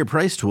Name Your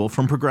Price tool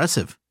from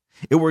Progressive.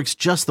 It works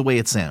just the way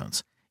it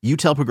sounds. You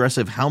tell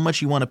Progressive how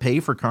much you want to pay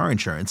for car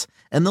insurance,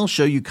 and they'll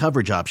show you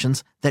coverage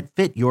options that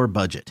fit your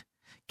budget.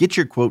 Get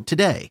your quote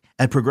today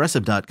at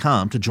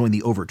Progressive.com to join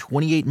the over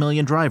 28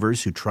 million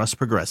drivers who trust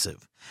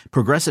Progressive.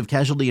 Progressive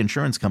Casualty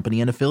Insurance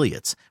Company and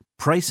Affiliates.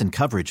 Price and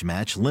coverage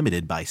match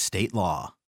limited by state law.